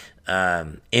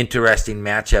 Interesting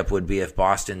matchup would be if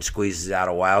Boston squeezes out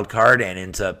a wild card and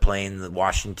ends up playing the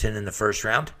Washington in the first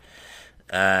round.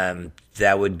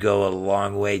 That would go a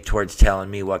long way towards telling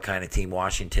me what kind of team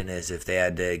Washington is if they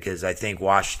had to, because I think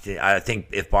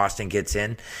if Boston gets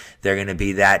in, they're going to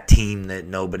be that team that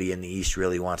nobody in the East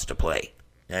really wants to play.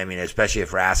 I mean, especially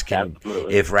if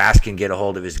Rask can get a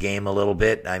hold of his game a little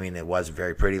bit. I mean, it wasn't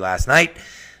very pretty last night,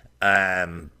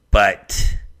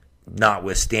 but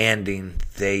notwithstanding,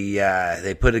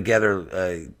 they put together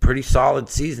a pretty solid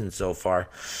season so far.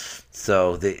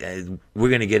 So we're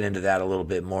going to get into that a little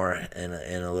bit more in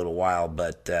a little while.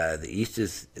 But the East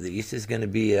is going to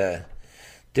be a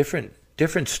different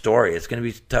story. It's going to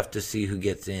be tough to see who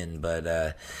gets in,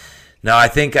 but. No, I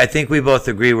think we both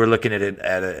agree we're looking at it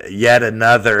at yet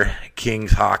another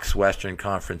Kings Hawks Western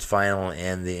Conference final,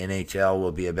 and the NHL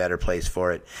will be a better place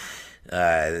for it.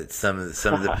 Some of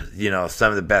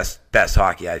the best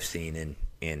hockey I've seen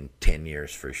in 10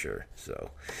 years for sure. So,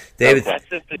 David, that's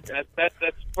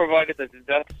provided that the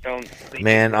Ducks don't.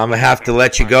 Man, I'm gonna have to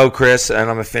let you go, Chris, and I'm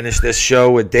gonna finish this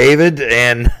show with David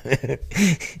and.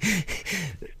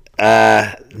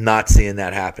 Not seeing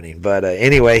that happening. But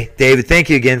anyway, David,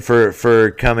 thank you again for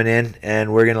coming in,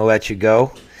 and we're going to let you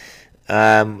go.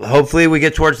 Hopefully we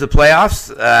get towards the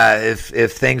playoffs.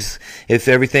 If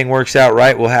everything works out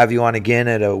right, we'll have you on again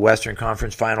at a Western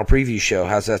Conference Final preview show.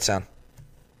 How's that sound?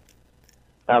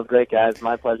 Sounds great, guys.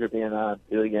 My pleasure being on.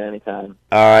 Do it again anytime.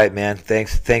 All right, man.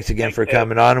 Thanks again for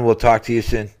coming on, and we'll talk to you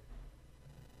soon.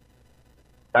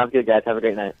 Sounds good, guys. Have a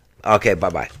great night. Okay,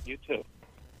 bye-bye. You too.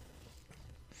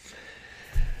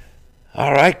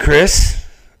 All right, Chris.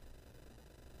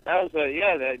 That was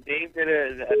Dave did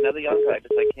another young guy,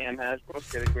 just like Cam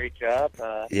Hasbrook, did a great job.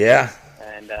 Yeah.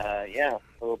 And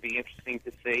it'll be interesting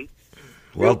to see.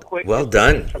 Well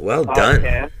done.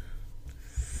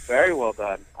 Very well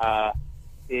done.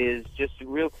 Is just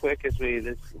real quick as we're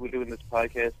doing this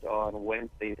podcast on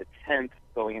Wednesday the 10th,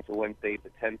 going into Wednesday the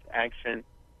 10th action,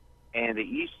 and the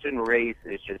Eastern race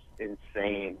is just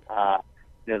insane.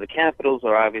 The Capitals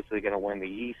are obviously going to win the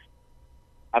East.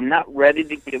 I'm not ready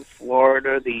to give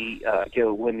Florida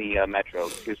win the Metro.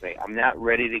 Excuse me. I'm not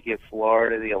ready to give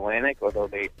Florida the Atlantic, although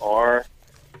they are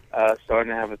starting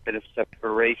to have a bit of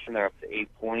separation. They're up to 8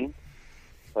 points.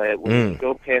 But when you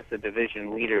go past the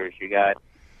division leaders, you got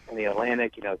in the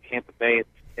Atlantic, Tampa Bay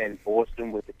and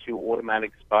Boston with the 2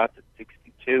 automatic spots at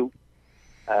 62.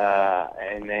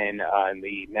 And then on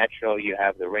the Metro, you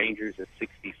have the Rangers at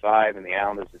 65 and the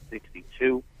Islanders at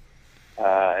 62.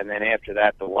 And then after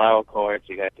that, the wild cards,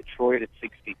 you got Detroit at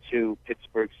 62,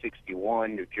 Pittsburgh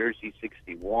 61, New Jersey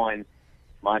 61,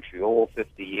 Montreal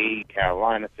 58,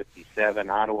 Carolina 57,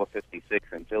 Ottawa 56,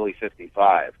 and Philly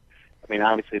 55. I mean,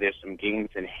 obviously, there's some games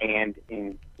in hand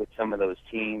with some of those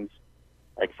teams.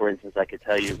 Like, for instance, I could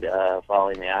tell you,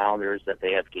 following the Islanders, that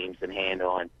they have games in hand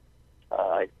on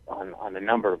a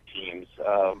number of teams.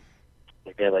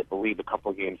 They have, I believe, a couple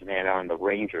of games in hand on the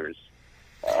Rangers.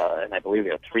 And I believe they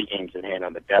have 3 games in hand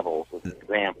on the Devils, as an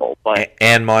example. But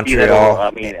and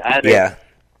Montreal.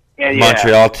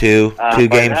 Montreal too. 2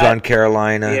 games on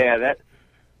Carolina.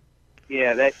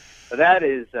 That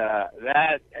is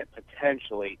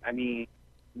potentially. I mean,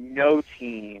 no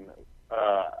team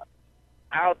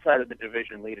outside of the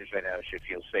division leaders right now should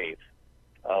feel safe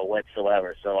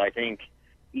whatsoever. So I think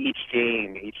each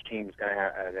team is going to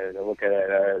have to look at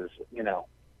it as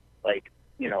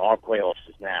our playoffs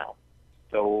is now.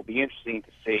 So it will be interesting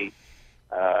to see,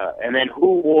 and then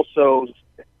who also,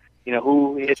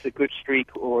 who hits a good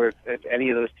streak, or if any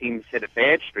of those teams hit a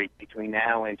bad streak between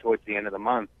now and towards the end of the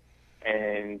month,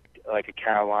 and like a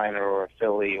Carolina or a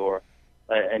Philly,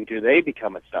 and do they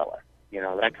become a seller?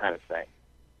 That kind of thing.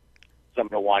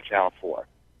 Something to watch out for.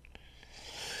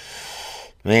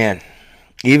 Man,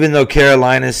 even though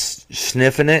Carolina's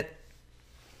sniffing it,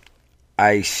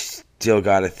 I still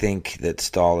got to think that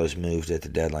Stahl has moved at the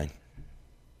deadline.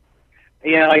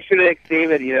 I should have asked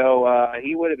David. He'd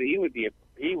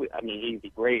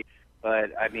be great.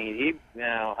 But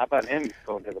how about him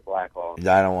going to the Blackhawks?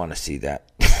 I don't want to see that.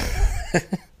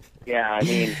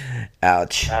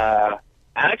 Ouch.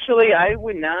 Actually, I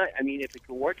would not. I mean, if it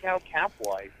could work out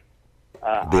cap-wise,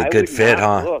 be a good fit,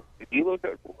 huh? Look, if you look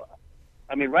at,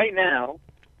 right now,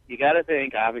 you got to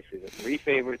think. Obviously, the 3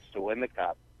 favorites to win the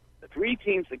cup, the 3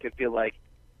 teams that could feel like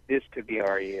this could be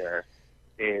our year,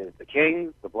 is the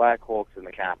Kings, the Blackhawks, and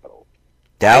the Capitals.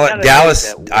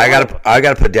 Dallas. I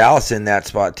gotta put Dallas in that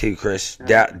spot too, Chris.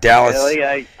 Dallas.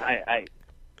 Really,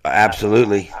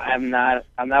 absolutely. I'm not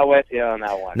with you on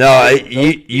that one. No,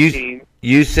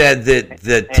 you said that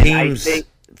the teams.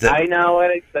 I know what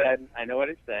I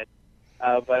said.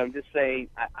 But I'm just saying,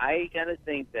 I gotta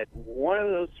think that one of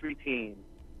those 3 teams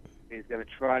is going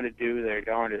to try to do their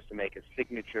darndest to make a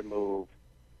signature move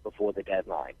before the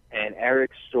deadline, and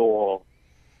Eric Stahl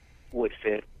would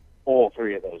fit all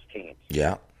 3 of those teams.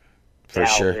 Yeah, for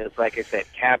sure. There's, like I said,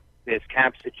 there's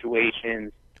cap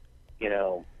situations.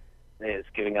 There's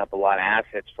giving up a lot of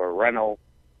assets for a rental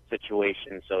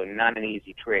situation, so not an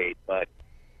easy trade.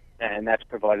 And that's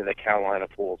provided that Carolina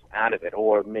falls out of it,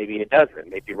 or maybe it doesn't.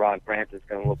 Maybe Ron Francis is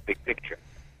going to look big picture.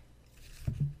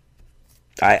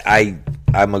 I'm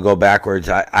gonna go backwards.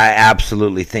 I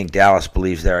absolutely think Dallas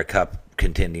believes they're a cup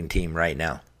contending team right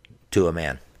now, to a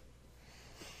man.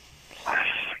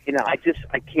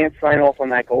 I can't sign off on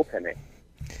that goaltending.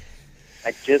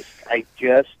 I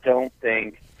just don't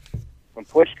think, when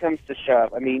push comes to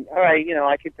shove. I mean, all right,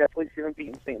 I could definitely see them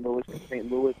beating St. Louis. St.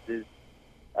 Louis is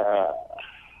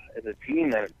a team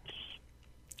that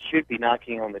should be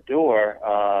knocking on the door,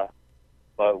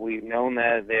 but we've known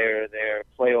that they're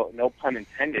playoff, no pun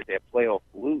intended, they're playoff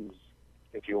blues,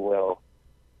 if you will.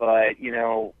 But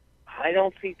I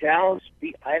don't see Dallas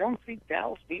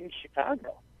beating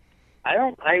Chicago.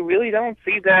 I really don't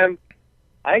see them.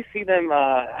 I see them.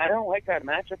 I don't like that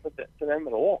matchup for them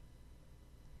at all.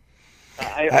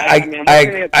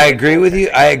 I agree with you.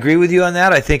 I agree with you on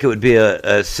that. I think it would be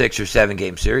a 6 or 7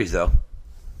 game series, though.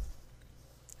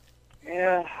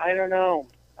 Yeah, I don't know.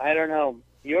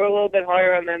 You're a little bit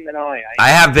higher on them than I. I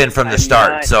have been from the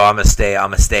start, so I'm gonna stay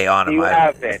on them. You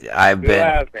have been. I've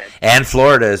been, and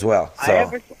Florida as well.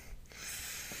 So.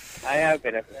 I have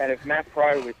been. And if Matt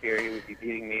Pryor was here, he would be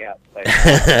beating me up. But,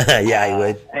 Yeah, he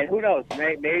would. And who knows?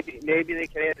 Maybe they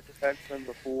can add a defenseman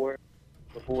before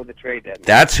the trade deadline.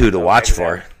 That's who to watch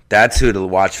for. That's who to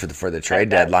watch for the trade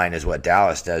deadline is what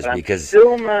Dallas does, because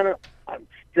I'm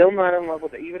still not in love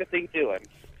with it. Even if they do, I'm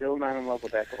still not in love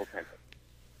with that goaltender.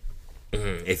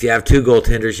 If you have two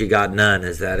goaltenders, you got none.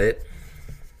 Is that it?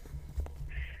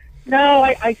 No,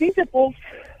 I think they're both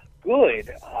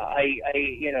good. I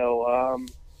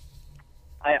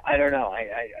don't know.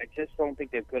 I just don't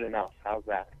think they're good enough. How's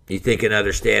that? You think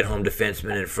another stay-at-home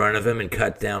defenseman in front of him and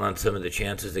cut down on some of the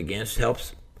chances against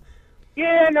helps?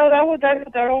 Yeah, no, that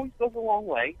always goes a long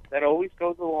way. That always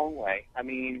goes a long way. I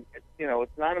mean,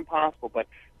 it's not impossible, but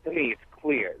to me, it's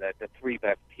clear that the three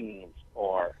best teams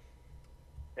are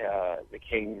the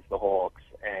Kings, the Hawks,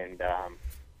 and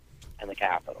the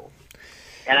Capitals.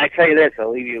 And I tell you this, I'll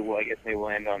leave you. Well, I guess maybe we'll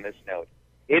end on this note.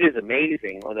 It is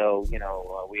amazing, although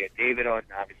we had David on,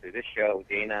 obviously this show,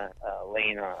 Dana,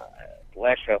 Lane, the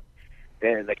last show.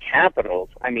 The Capitals,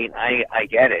 I mean, I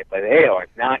get it, but they are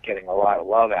not getting a lot of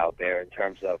love out there in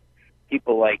terms of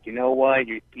people like, you know what,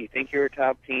 you think you're a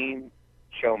top team?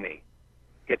 Show me.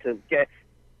 Get to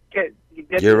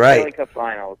You're the right. Stanley Cup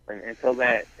Finals, and until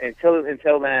then,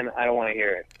 I don't want to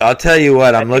hear it. I'll tell you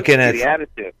what, I'm looking the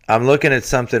attitude. I'm looking at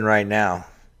something right now.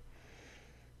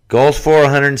 Goals for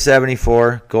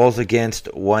 174, goals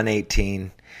against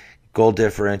 118, goal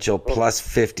differential plus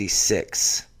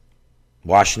 56.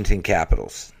 Washington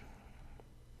Capitals.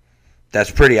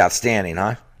 That's pretty outstanding,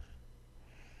 huh?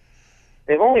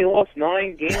 They've only lost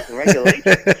 9 games in regulation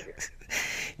this year.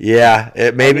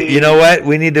 Yeah, maybe. You know what?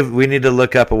 We need to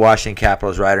look up a Washington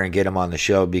Capitals writer and get him on the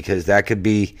show, because that could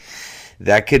be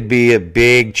a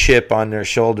big chip on their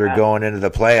shoulder going into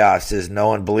the playoffs. Is no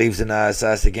one believes in us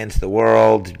against the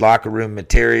world, locker room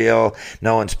material.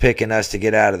 No one's picking us to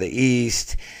get out of the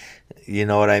East. You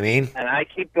know what I mean? And I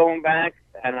keep going back.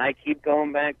 And I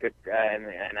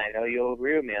know you'll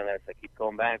agree with me on this. I keep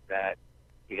going back that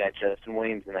you got Justin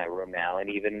Williams in that room now, and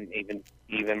even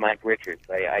Mike Richards.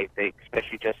 I think,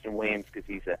 especially Justin Williams, because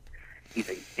he's a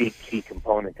big key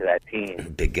component to that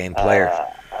team. Big game player.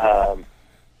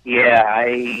 Yeah,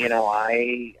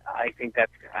 I think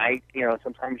that's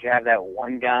sometimes you have that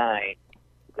one guy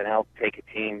who can help take a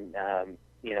team,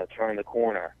 turn the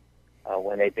corner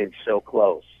when they've been so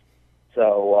close.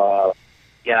 So.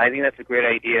 Yeah, I think that's a great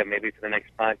idea. Maybe for the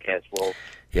next podcast,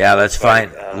 let's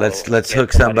find. Let's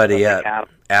hook somebody up.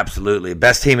 Absolutely,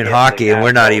 best team in hockey, and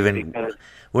we're not even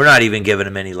giving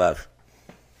them any love.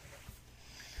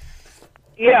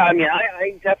 Yeah, I mean,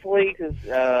 I definitely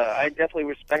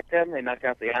respect them. They knocked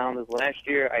out the Islanders last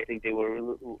year. I think they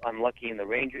were unlucky in the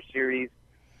Rangers series.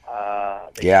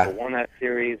 They won that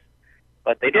series,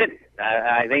 but they didn't.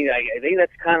 I think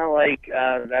that's kind of like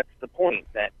that's the point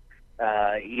that.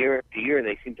 Year after year,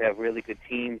 they seem to have really good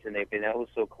teams, and they've been ever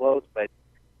so close, but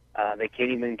they can't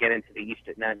even get into the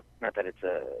Eastern. Not that it's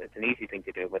an easy thing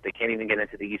to do, but they can't even get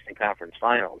into the Eastern Conference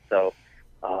Finals. So,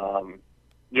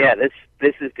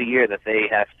 this is the year that they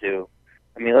have to.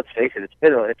 I mean, let's face it.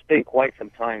 It's been quite some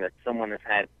time that someone has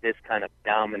had this kind of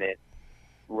dominant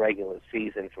regular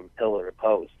season from pillar to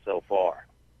post so far.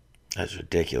 That's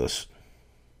ridiculous.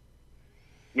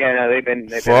 Yeah, no, they've been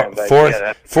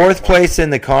fourth place in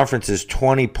the conference is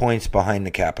 20 points behind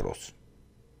the Capitals,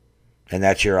 and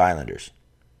that's your Islanders.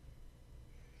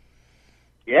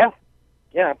 Yeah,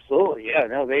 absolutely. Yeah,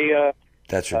 no, they.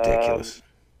 That's ridiculous.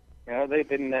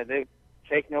 They've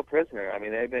taken no prisoner. I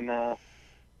mean, they've been.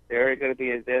 They're going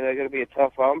to be a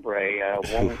tough hombre.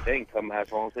 One thing, as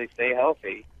long as they stay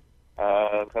healthy,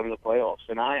 come the playoffs.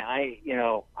 And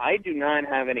I do not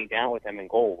have any doubt with them in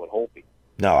goal with Holtby.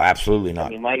 No, absolutely not. I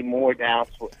mean, my more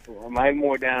doubts with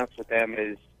them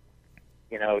is,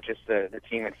 just the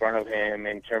team in front of him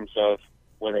in terms of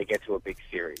when they get to a big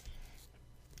series.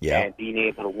 Yeah. And being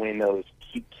able to win those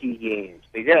key games.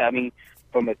 But yeah, I mean,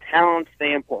 from a talent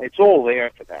standpoint, it's all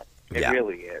there for them. It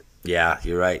really is. Yeah,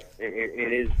 you're right.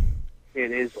 It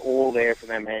is all there for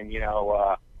them, and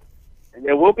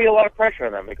there will be a lot of pressure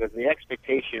on them because the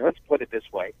expectation. Let's put it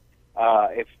this way.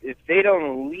 If they don't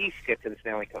at least get to the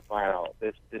Stanley Cup Final,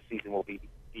 this season will be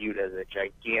viewed as a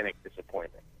gigantic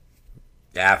disappointment.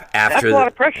 That's a lot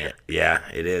of pressure. Yeah,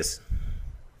 it is.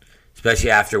 Especially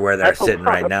after where they're sitting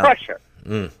right now. Pressure.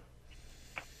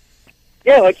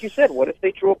 Yeah, like you said, what if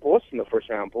they drew Boston the first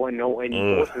round? Boy,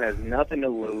 Boston has nothing to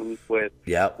lose with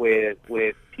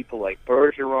people like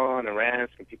Bergeron and Rask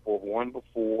and people who've won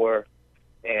before.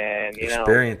 And,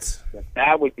 experience.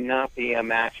 That would not be a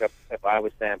matchup if I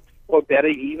was them. Or better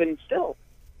even still,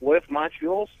 what if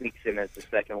Montreal sneaks in as the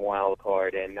second wild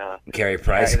card and Carey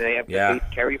Price? They have to face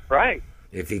Carey Price.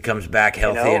 If he comes back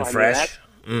healthy You know, and I mean, fresh,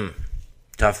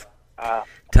 tough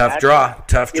that's- draw.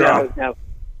 Tough you draw. know,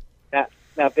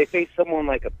 now, if they face someone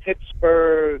like a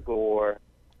Pittsburgh or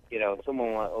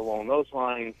someone along those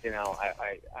lines, they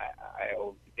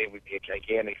would be a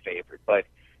gigantic favorite. But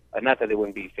not that they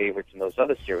wouldn't be favorites in those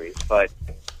other series, but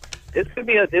there's going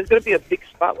to be a big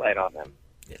spotlight on them.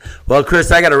 Well,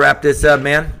 Chris, I got to wrap this up,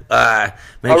 man.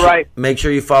 Right. Make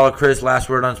sure you follow Chris, Last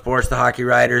Word on Sports, the Hockey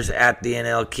Writers, at the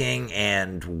NL King,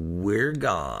 and we're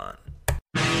gone.